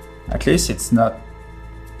 At least it's not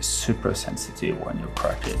super sensitive when you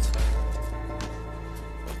crack it.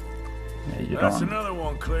 Yeah, you That's don't. another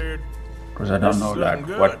one cleared. Because I don't know like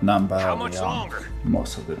what number How we much are longer?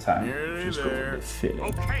 most of the time. Nearly Just go there. with the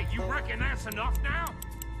feeling. Okay, you reckon that's enough now?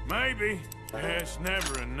 Maybe. It's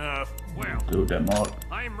never enough. Well, Do them all.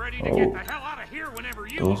 I am ready to get the hell out of here whenever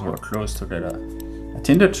you Those are. were close together. I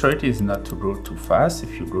think the trick is not to go too fast.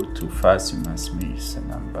 If you go too fast, you must miss a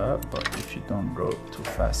number. But if you don't go too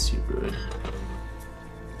fast, you're good.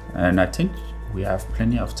 And I think we have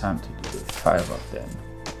plenty of time to do the 5 of them.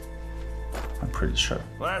 I'm pretty sure.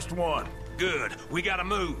 Last one. Good. We gotta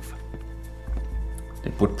move.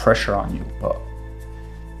 They put pressure on you, but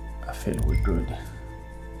I feel we're good.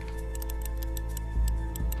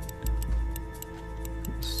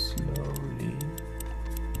 Slowly.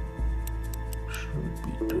 Should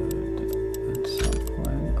be good at some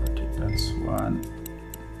point. Okay, that's 1.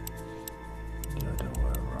 The other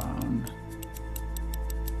way around.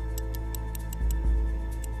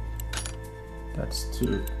 That's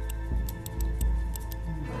 2.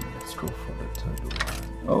 Let's go for the 3rd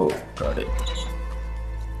one. Oh, got it.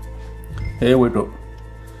 Here we go.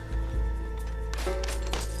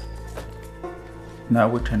 Now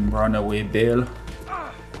we can run away, Bill.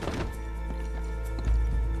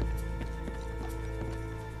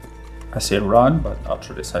 I say run, but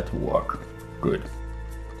Archer decided to walk. Good.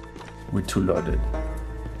 We're too loaded.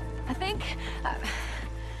 I think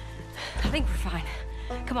we're fine.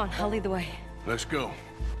 Come on, I'll lead the way. Let's go.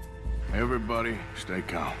 Everybody, stay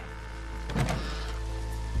calm.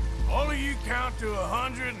 All of you count to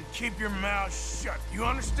 100 and keep your mouth shut. You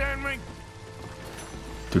understand me?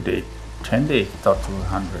 Today, 10 days thought to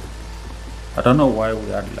 100. I don't know why we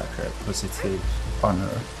had like a positive honor,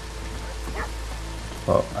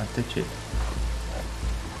 but I did it.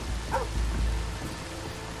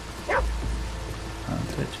 I'll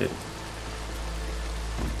touch it.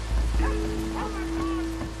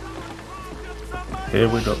 Here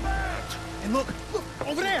we go. And look,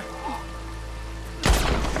 over there.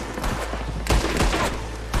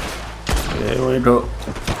 Here we go.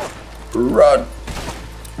 Run.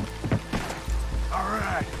 All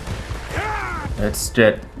right. Let's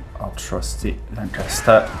get our trusty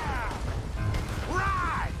Lancaster.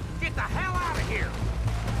 Right! Get the hell out of here!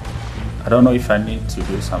 I don't know if I need to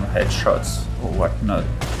do some headshots or whatnot,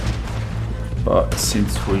 but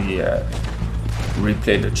since we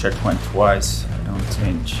replayed the checkpoint twice, I don't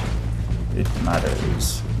think it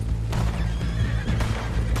matters.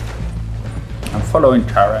 I'm following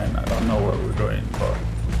Karen, I don't know where we're going, but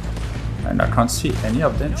and I can't see any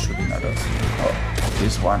of them shooting at us. Oh,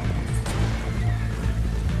 this one.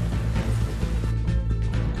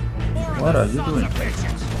 What are you doing?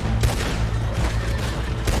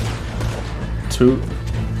 2.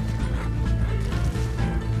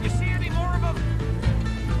 You see any more of them?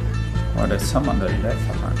 Well, there's some on the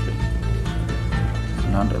left apparently,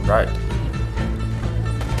 and on the right.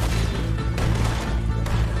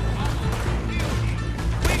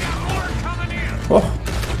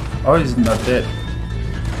 Oh, he's not dead.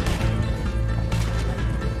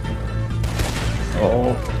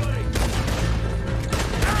 Oh,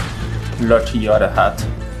 lucky you had a hat.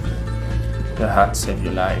 The hat saved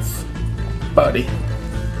your life, buddy.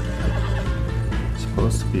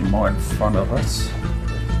 Supposed to be more in front of us.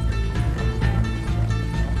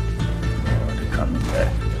 Oh, they're coming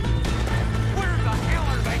there. Where the hell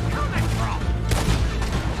are they coming from?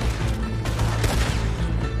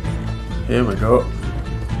 Here we go.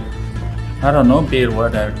 I don't know, Bill, where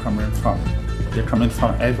they're coming from. They're coming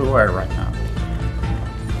from everywhere right now.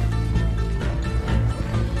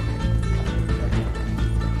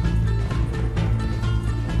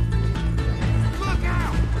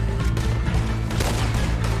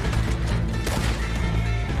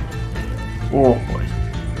 Oh boy.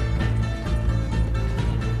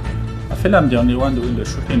 I feel I'm the only one doing the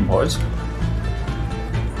shooting, boys.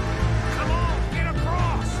 Come on, get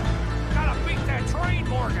across! Gotta beat that train,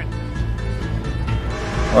 Morgan!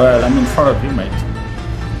 Well, I'm in front of you, mate.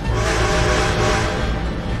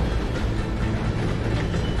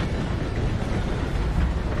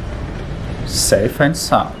 Safe and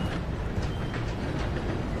sound.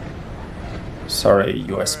 Sorry,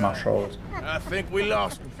 U.S. Marshals. I think we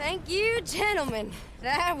lost him. Thank you, gentlemen.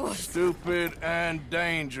 That was... Stupid and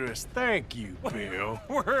dangerous. Thank you, Bill.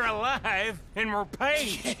 We're alive, and we're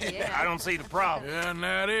paid. Yeah. I don't see the problem. Yeah, and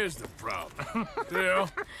that is the problem. Still,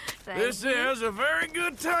 this is a very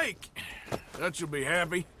good take. Dutch will be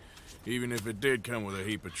happy, even if it did come with a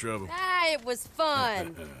heap of trouble. Ah, it was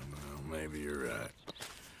fun. Well, maybe you're right.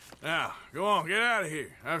 Now, go on, get out of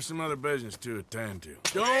here. I have some other business to attend to.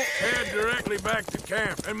 Don't head directly back to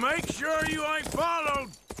camp, and make sure you ain't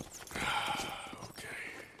followed. Okay.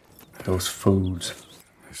 Those fools.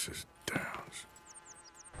 Mrs. Downs.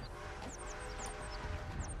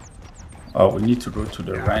 Oh, we need to go to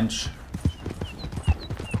the ranch.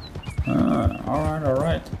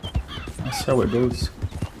 Alright. Let's see how it goes.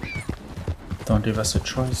 Don't give us a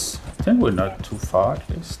choice. I think we're not too far, at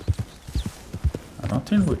least. I don't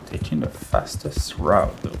think we're taking the fastest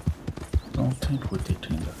route, though.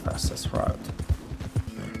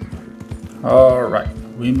 Alright,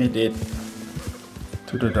 we made it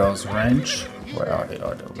to the Dawes Ranch. Where are they?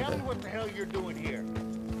 Over there. Tell me what the hell you're doing here.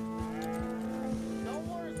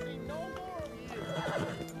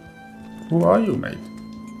 Who are you, mate?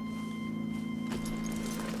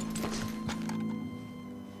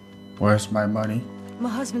 Where's my money? My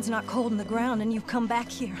husband's not cold in the ground and you've come back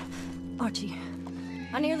here. Archie,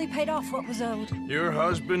 I nearly paid off what was owed. Your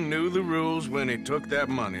husband knew the rules when he took that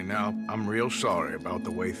money. Now, I'm real sorry about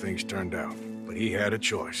the way things turned out. But he had a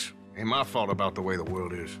choice. Ain't my fault about the way the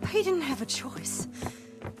world is. He didn't have a choice.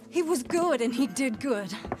 He was good and he did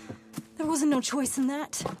good. There wasn't no choice in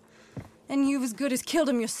that. And you've as good as killed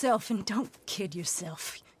him yourself, and don't kid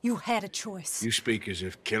yourself. You had a choice. You speak as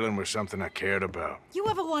if killing was something I cared about. You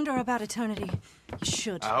ever wonder about eternity? You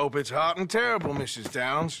should. I hope it's hot and terrible, Mrs.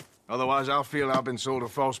 Downs. Otherwise, I'll feel I've been sold a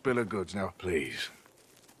false bill of goods. Now, please,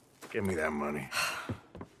 give me that money.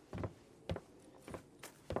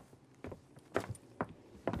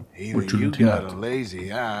 Either you got a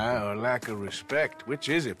lazy eye or lack of respect. Which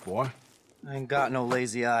is it, boy? I ain't got no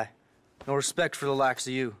lazy eye. No respect for the likes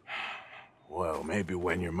of you. Well, maybe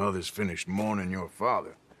when your mother's finished mourning your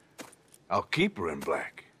father, I'll keep her in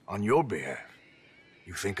black, on your behalf.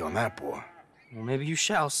 You think on that, boy? Well, maybe you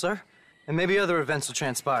shall, sir. And maybe other events will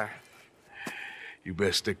transpire. You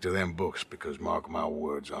best stick to them books, because mark my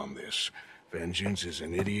words on this. Vengeance is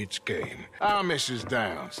an idiot's game. Ah, Mrs.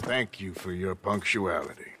 Downs, thank you for your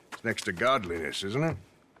punctuality. It's next to godliness, isn't it?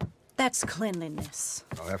 That's cleanliness.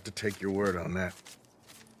 I'll have to take your word on that.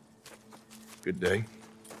 Good day.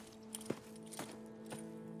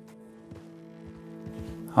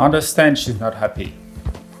 I understand she's not happy,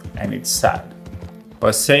 and it's sad.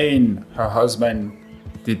 But saying her husband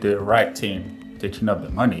did the right thing, taking up the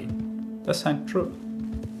money, that's not true.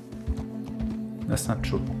 That's not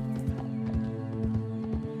true.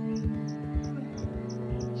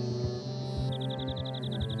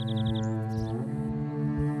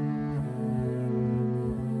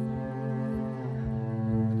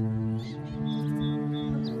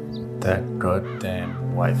 That goddamn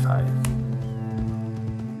Wi-Fi.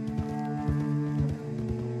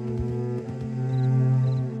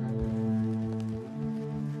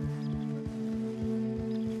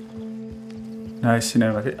 Nice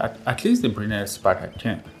cinematic. At least they bring us back at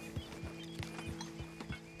camp.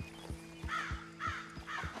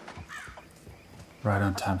 Right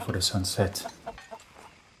on time for the sunset.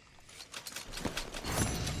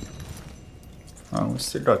 Oh, we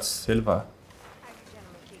still got silver.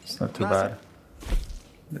 It's not too bad.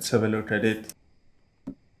 Let's have a look at it.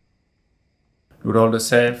 With all the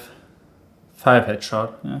save. 5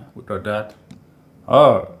 headshot. Yeah, we got that.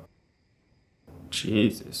 Oh.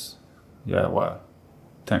 Jesus. Yeah, well,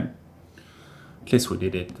 at least we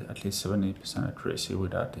did it. At least 70% accuracy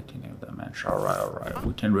without taking any damage. Alright.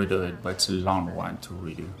 We can redo it, but it's a long one to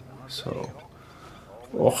redo. So,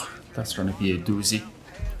 oh, that's gonna be a doozy.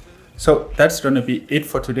 So that's gonna be it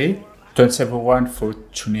for today. Thanks everyone for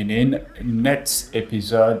tuning in. Next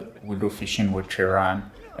episode, we'll do fishing with Chiran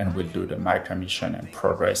and we'll do the micro mission and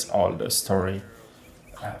progress all the story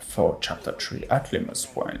for chapter 3 at Limos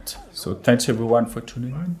Point. So thanks everyone for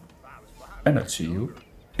tuning in, and I'll see you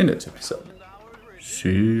in next episode.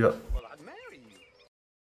 See ya.